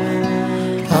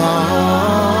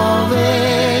 Ave,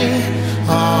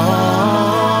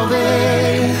 Ave,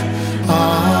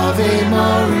 Ave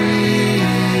Maria.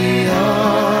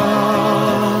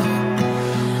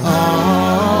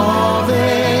 Ave,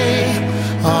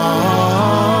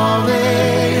 Ave,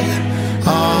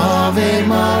 Ave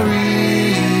Maria.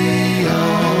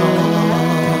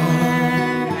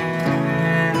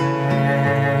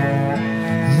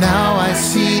 Now I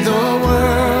see the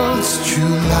world's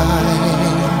true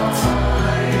light.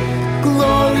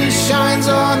 Glory shines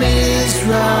on Israel.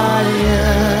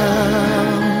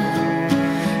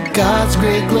 God's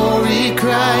great glory,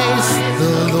 Christ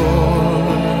the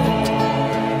Lord,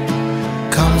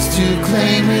 comes to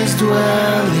claim his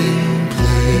dwelling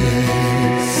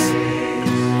place.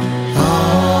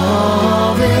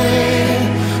 Ave,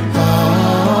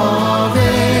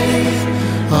 Ave,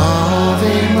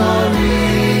 Ave Maria.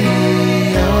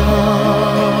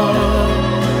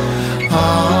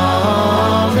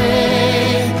 Ave,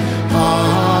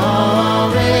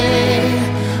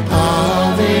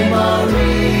 Ave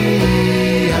Maria.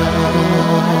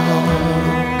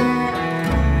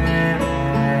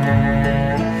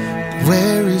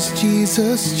 Where is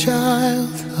Jesus,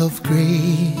 child of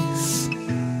grace?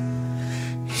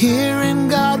 Here in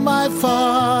God my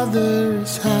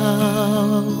Father's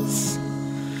house.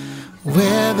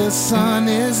 Where the Son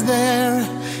is, there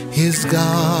is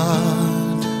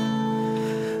God.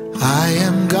 I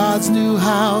am God's new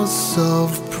house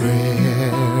of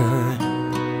prayer.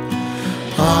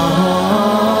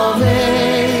 Ave,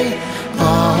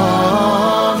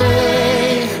 Ave,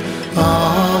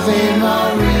 Ave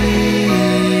Maria.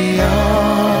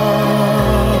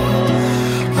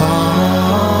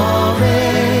 Ave,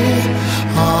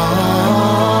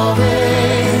 Ave,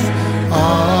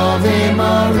 Ave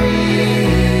Maria.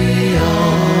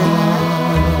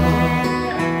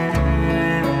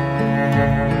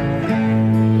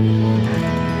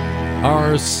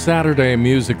 Our Saturday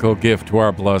musical gift to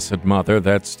our Blessed Mother,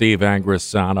 that's Steve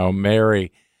Angrisano.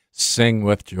 Mary, sing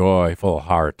with joyful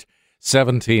heart.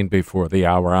 17 before the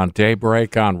hour on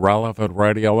Daybreak on Relevant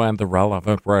Radio and the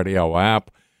Relevant Radio app.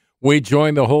 We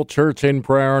join the whole church in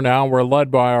prayer now. We're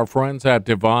led by our friends at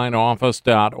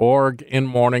divineoffice.org in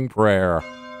morning prayer.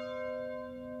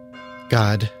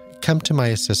 God, come to my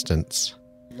assistance.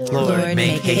 Lord,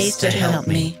 make haste to help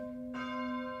me.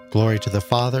 Glory to the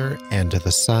Father, and to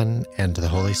the Son, and to the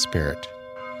Holy Spirit.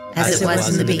 As it was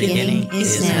in the beginning,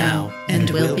 is now, and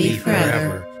will be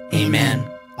forever. Amen.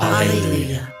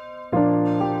 Alleluia.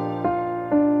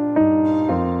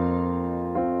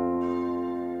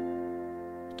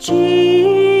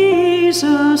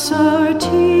 Jesus, our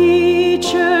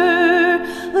teacher,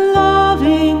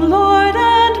 loving Lord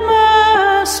and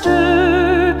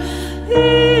Master,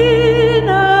 in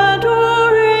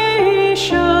adoration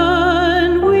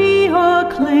we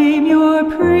acclaim your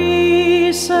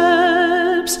precepts.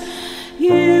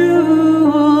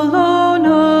 You alone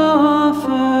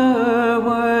offer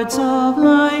words of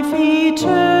life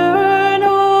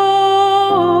eternal,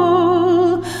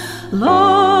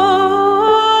 laws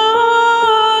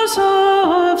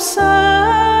of salvation.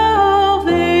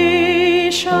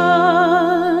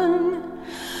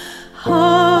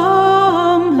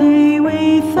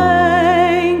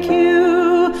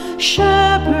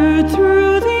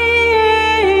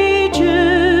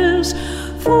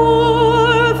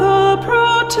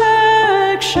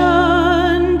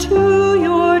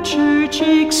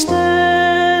 reach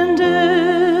extended,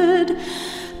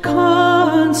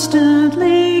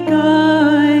 constantly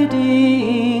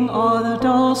guiding all the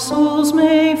dull souls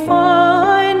may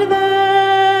find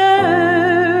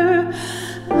there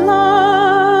light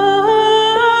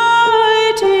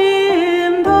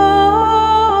in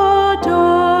the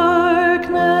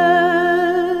darkness.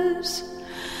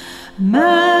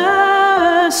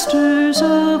 Masters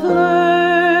of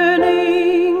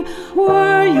learning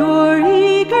were your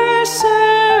eager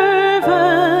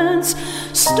servants,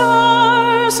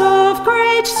 stars of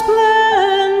great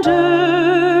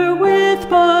splendor with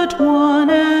but one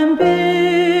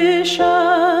ambition,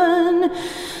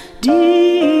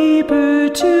 deeper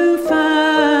to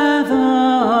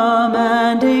fathom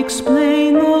and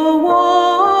explain the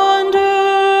wonders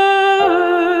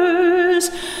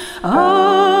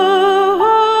of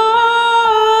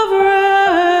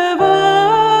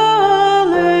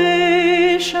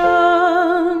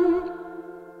revelation.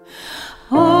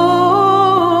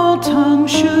 All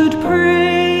tongues should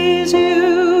praise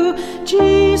you,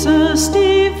 Jesus,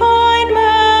 divine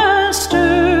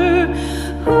Master,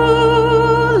 who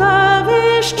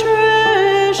lavished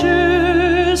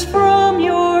treasures from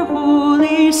your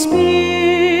Holy Spirit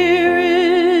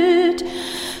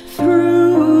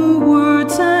through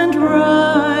words and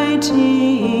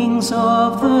writings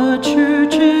of the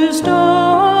Church's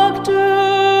doctors,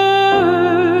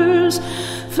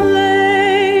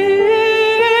 flame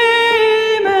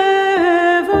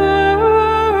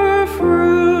ever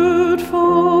fruitful.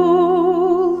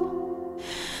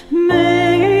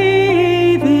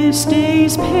 May this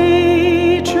day's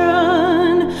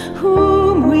patron,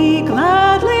 whom we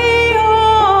gladly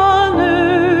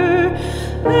honor,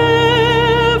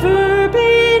 ever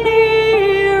be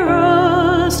near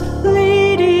us,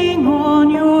 leading on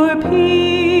your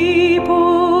people,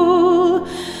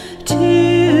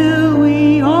 till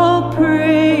we all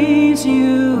praise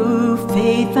you,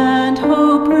 faith and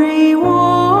hope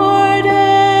rewarded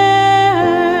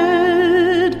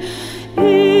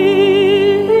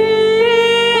in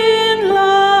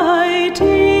light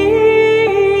eternal.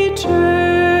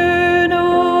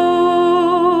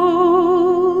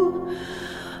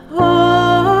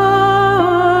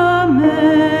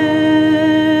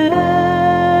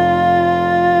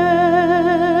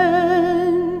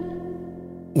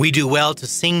 Amen. We do well to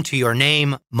sing to your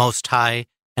name, Most High,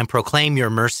 and proclaim your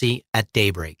mercy at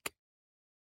daybreak.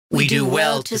 We do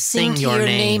well to sing to your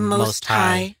name, Most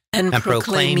High, and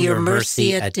proclaim your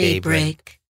mercy at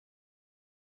daybreak.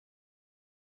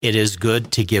 It is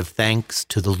good to give thanks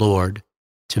to the Lord,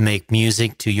 to make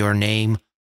music to your name,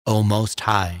 O Most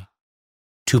High,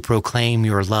 to proclaim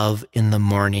your love in the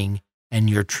morning and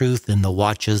your truth in the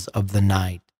watches of the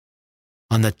night,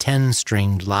 on the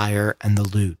 10-stringed lyre and the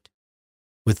lute,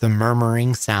 with the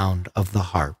murmuring sound of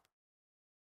the harp.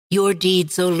 Your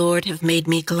deeds, O Lord, have made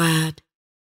me glad.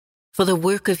 For the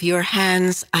work of your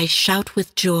hands I shout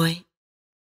with joy.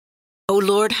 O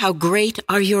Lord, how great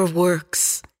are your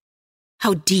works!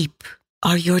 How deep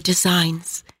are your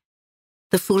designs!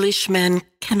 The foolish man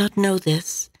cannot know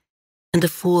this, and the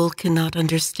fool cannot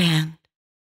understand.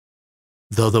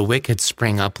 Though the wicked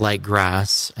spring up like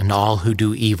grass, and all who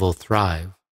do evil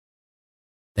thrive,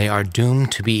 they are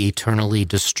doomed to be eternally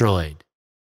destroyed.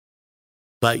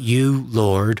 But you,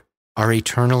 Lord, are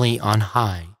eternally on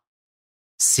high.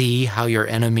 See how your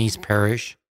enemies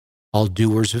perish, all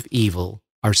doers of evil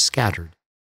are scattered.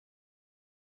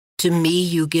 To me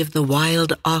you give the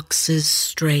wild ox's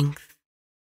strength.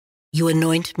 You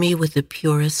anoint me with the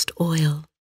purest oil.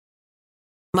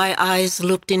 My eyes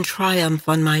looked in triumph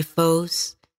on my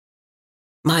foes.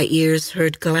 My ears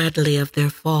heard gladly of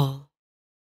their fall.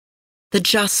 The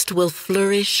just will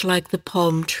flourish like the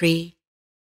palm tree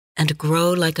and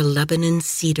grow like a Lebanon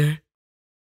cedar.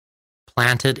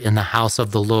 Planted in the house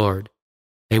of the Lord,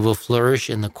 they will flourish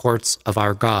in the courts of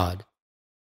our God,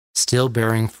 still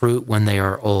bearing fruit when they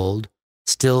are old,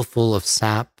 still full of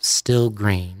sap, still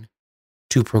green,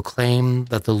 to proclaim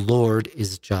that the Lord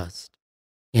is just.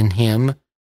 In him,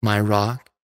 my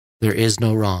rock, there is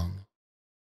no wrong.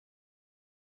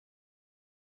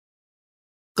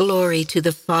 Glory to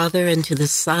the Father, and to the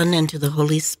Son, and to the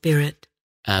Holy Spirit,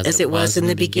 as it was in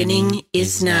the beginning,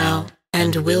 is now,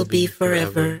 and will be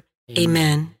forever.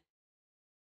 Amen.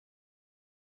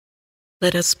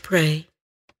 Let us pray.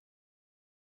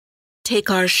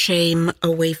 Take our shame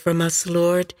away from us,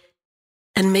 Lord,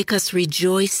 and make us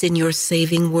rejoice in your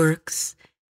saving works.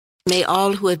 May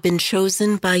all who have been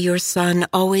chosen by your Son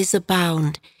always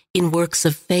abound in works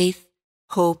of faith,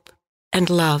 hope, and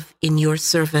love in your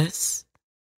service.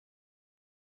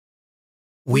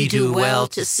 We do well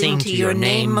to sing to your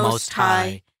name, Most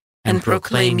High, and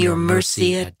proclaim your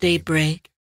mercy at daybreak.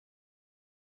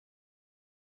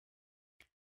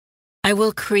 I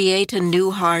will create a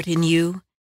new heart in you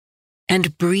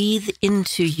and breathe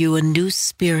into you a new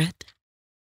spirit.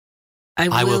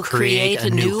 I will create a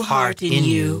new heart in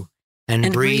you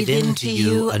and breathe into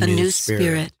you a new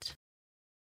spirit.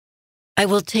 I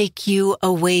will take you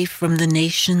away from the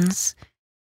nations,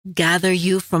 gather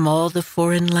you from all the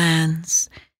foreign lands,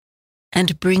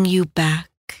 and bring you back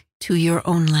to your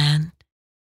own land.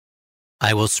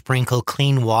 I will sprinkle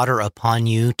clean water upon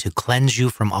you to cleanse you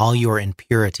from all your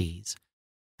impurities,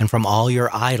 and from all your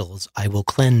idols I will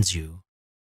cleanse you.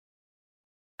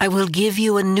 I will give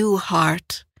you a new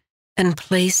heart and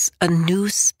place a new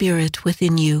spirit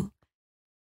within you,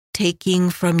 taking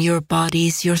from your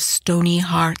bodies your stony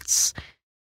hearts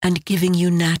and giving you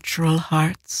natural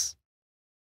hearts.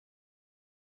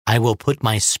 I will put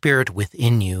my spirit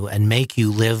within you and make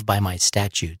you live by my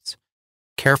statutes,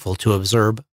 careful to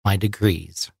observe my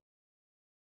decrees.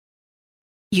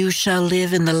 You shall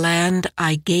live in the land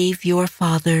I gave your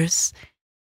fathers.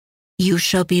 You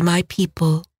shall be my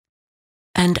people,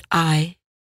 and I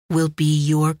will be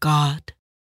your God.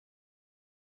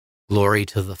 Glory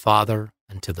to the Father,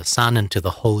 and to the Son, and to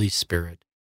the Holy Spirit,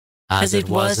 as it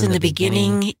was in the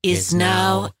beginning, is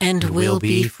now, and will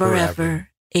be forever.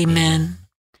 Amen.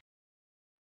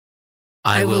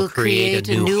 I will create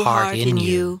a new heart in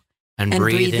you and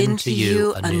breathe into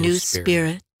you a new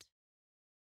spirit.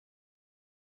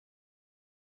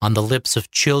 On the lips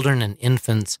of children and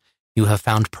infants you have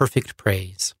found perfect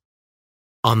praise.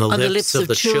 On the lips of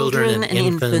the children and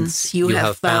infants you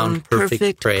have found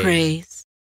perfect praise.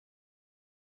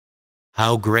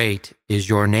 How great is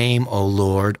your name, O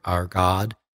Lord our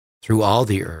God, through all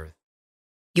the earth.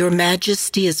 Your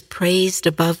majesty is praised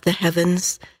above the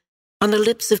heavens. On the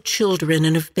lips of children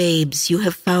and of babes you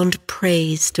have found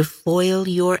praise to foil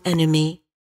your enemy,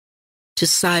 to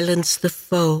silence the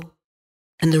foe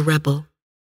and the rebel.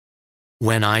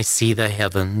 When I see the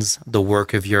heavens, the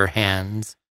work of your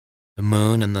hands, the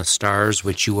moon and the stars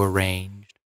which you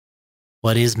arranged,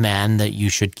 what is man that you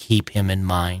should keep him in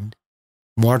mind,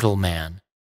 mortal man,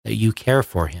 that you care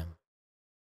for him?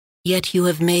 Yet you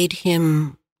have made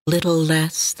him little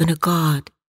less than a god.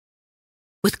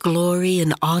 With glory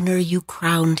and honor you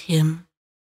crowned him,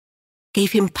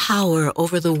 gave him power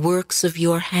over the works of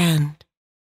your hand,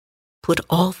 put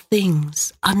all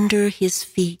things under his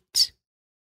feet.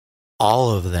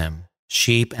 All of them,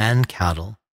 sheep and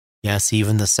cattle, yes,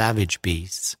 even the savage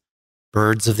beasts,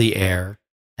 birds of the air,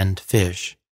 and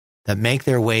fish, that make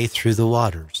their way through the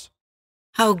waters.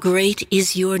 How great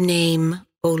is your name,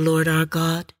 O Lord our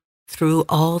God, through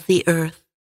all the earth.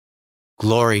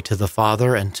 Glory to the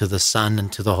Father, and to the Son,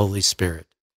 and to the Holy Spirit.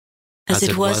 As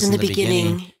it was in the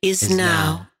beginning, is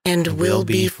now, and will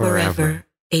be forever.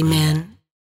 Amen.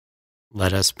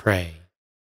 Let us pray.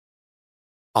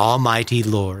 Almighty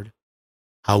Lord,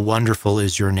 how wonderful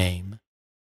is your name.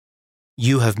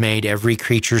 You have made every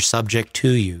creature subject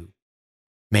to you.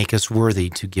 Make us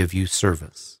worthy to give you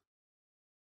service.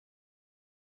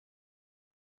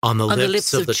 On the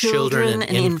lips of the children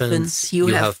and infants you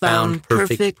have found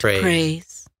perfect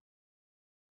praise.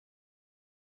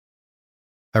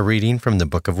 A reading from the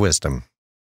Book of Wisdom.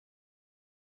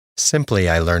 Simply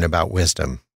I learn about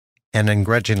wisdom, and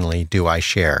ungrudgingly do I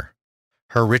share.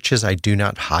 Her riches I do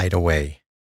not hide away.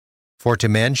 For to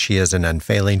men she is an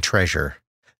unfailing treasure.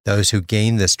 Those who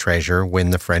gain this treasure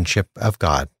win the friendship of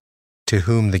God, to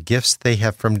whom the gifts they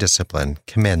have from discipline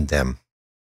commend them.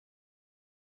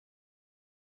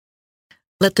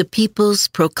 Let the peoples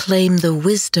proclaim the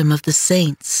wisdom of the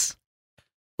saints.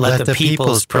 Let the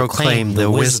peoples proclaim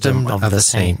the wisdom of the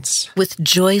saints. With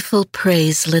joyful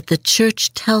praise let the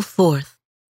church tell forth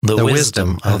the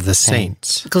wisdom of the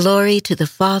saints. Glory to the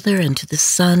Father, and to the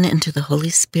Son, and to the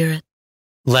Holy Spirit.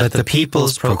 Let the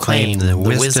peoples proclaim the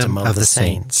wisdom of the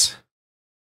saints.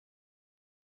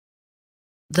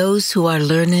 Those who are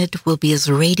learned will be as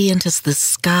radiant as the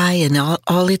sky in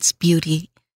all its beauty.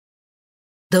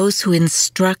 Those who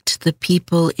instruct the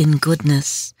people in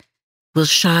goodness will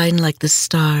shine like the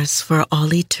stars for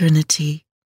all eternity.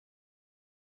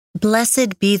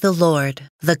 Blessed be the Lord,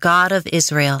 the God of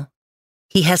Israel.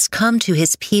 He has come to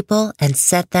his people and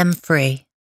set them free.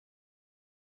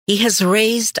 He has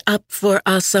raised up for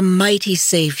us a mighty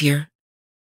Savior,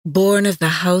 born of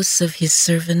the house of his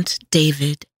servant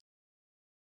David.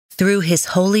 Through his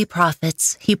holy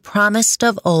prophets, he promised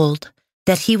of old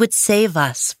that he would save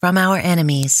us from our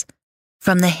enemies,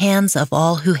 from the hands of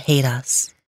all who hate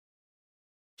us.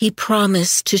 He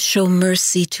promised to show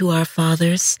mercy to our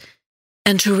fathers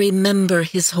and to remember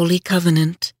his holy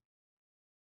covenant.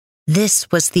 This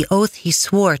was the oath he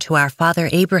swore to our father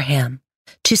Abraham,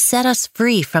 to set us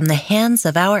free from the hands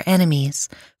of our enemies,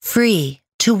 free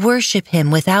to worship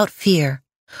him without fear,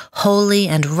 holy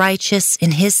and righteous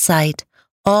in his sight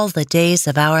all the days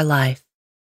of our life.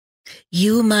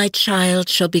 You, my child,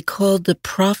 shall be called the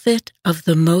prophet of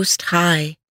the Most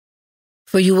High,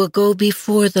 for you will go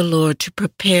before the Lord to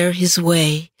prepare his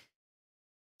way,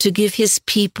 to give his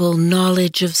people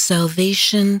knowledge of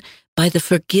salvation by the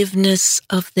forgiveness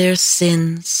of their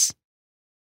sins.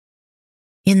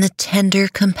 In the tender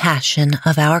compassion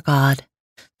of our God,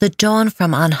 the dawn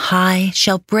from on high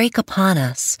shall break upon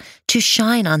us to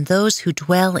shine on those who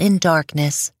dwell in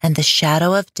darkness and the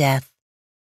shadow of death,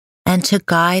 and to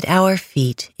guide our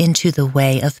feet into the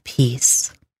way of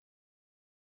peace.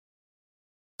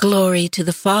 Glory to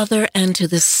the Father, and to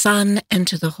the Son, and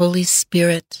to the Holy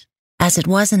Spirit. As it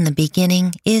was in the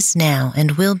beginning, is now,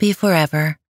 and will be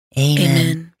forever. Amen.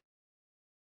 Amen.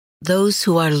 Those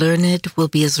who are learned will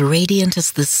be as radiant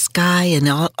as the sky in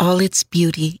all its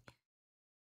beauty.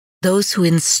 Those who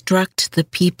instruct the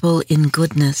people in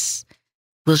goodness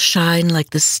will shine like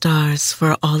the stars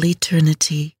for all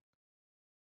eternity.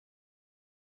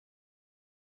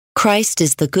 Christ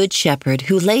is the Good Shepherd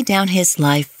who laid down his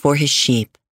life for his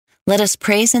sheep. Let us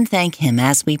praise and thank him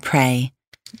as we pray.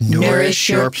 Nourish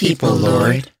your people,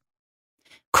 Lord.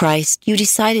 Christ, you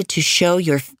decided to show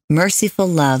your merciful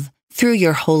love through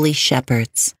your holy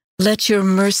shepherds. Let your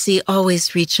mercy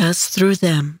always reach us through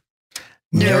them.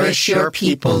 Nourish your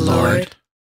people, Lord.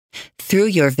 Through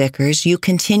your vicars, you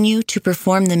continue to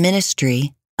perform the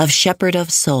ministry of shepherd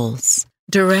of souls.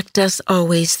 Direct us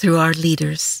always through our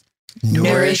leaders.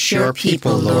 Nourish your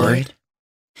people, Lord.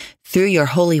 Through your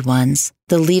holy ones,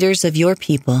 the leaders of your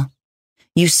people,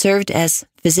 you served as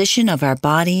physician of our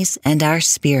bodies and our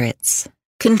spirits.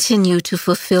 Continue to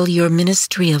fulfill your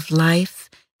ministry of life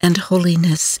and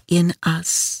holiness in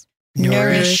us.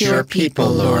 Nourish your people,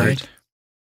 Lord.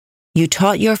 You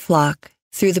taught your flock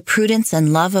through the prudence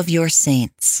and love of your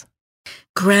saints.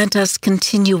 Grant us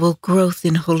continual growth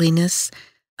in holiness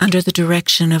under the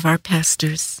direction of our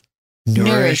pastors.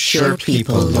 Nourish your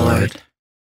people, Lord.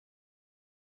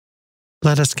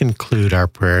 Let us conclude our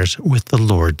prayers with the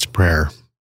Lord's Prayer.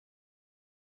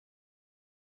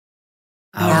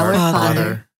 Our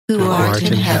Father, who art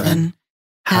in heaven,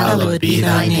 hallowed be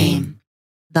thy name.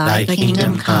 Thy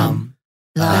kingdom come,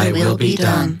 thy will be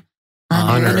done,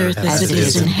 on earth as it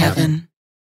is in heaven.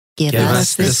 Give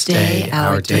us this day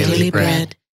our daily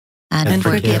bread, and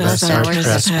forgive us our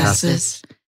trespasses,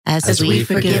 as we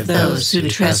forgive those who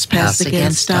trespass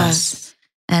against us.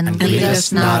 And lead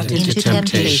us not into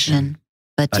temptation,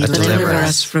 but deliver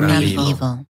us from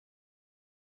evil.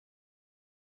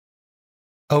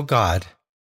 O God,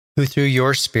 who through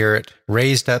your Spirit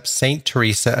raised up Saint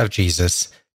Teresa of Jesus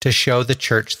to show the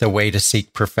Church the way to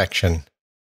seek perfection,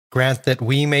 grant that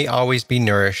we may always be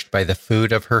nourished by the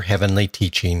food of her heavenly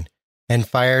teaching and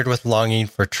fired with longing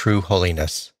for true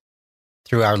holiness.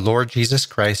 Through our Lord Jesus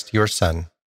Christ, your Son,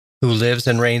 who lives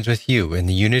and reigns with you in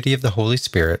the unity of the Holy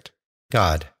Spirit,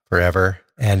 God, forever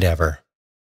and ever.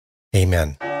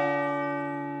 Amen.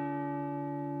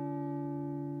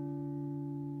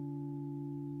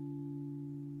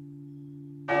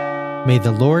 May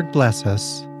the Lord bless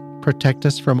us, protect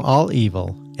us from all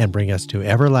evil, and bring us to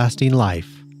everlasting life.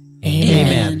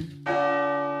 Amen.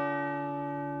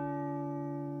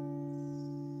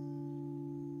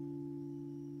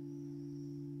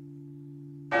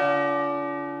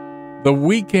 The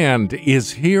weekend is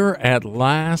here at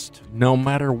last. No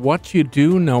matter what you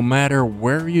do, no matter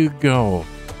where you go,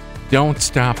 don't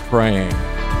stop praying.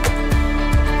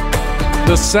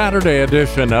 The Saturday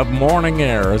edition of Morning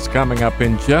Air is coming up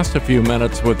in just a few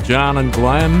minutes with John and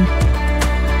Glenn.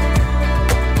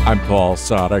 I'm Paul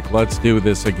Sadek. Let's do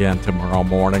this again tomorrow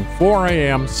morning, 4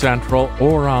 a.m. Central,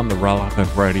 or on the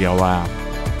Relevant Radio app.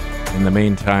 In the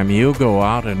meantime, you go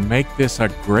out and make this a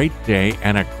great day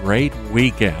and a great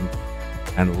weekend,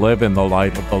 and live in the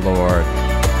light of the Lord.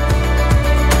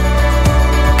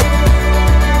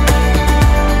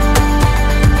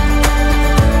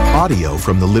 Audio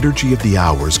from the Liturgy of the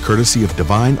Hours, courtesy of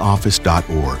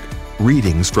DivineOffice.org.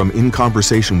 Readings from In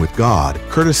Conversation with God,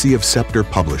 courtesy of Scepter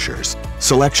Publishers.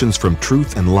 Selections from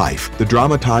Truth and Life, the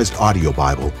dramatized audio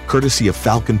Bible, courtesy of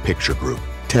Falcon Picture Group.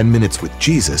 10 Minutes with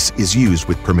Jesus is used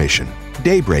with permission.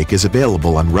 Daybreak is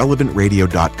available on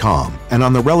RelevantRadio.com and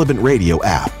on the Relevant Radio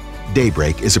app.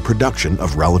 Daybreak is a production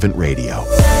of Relevant Radio.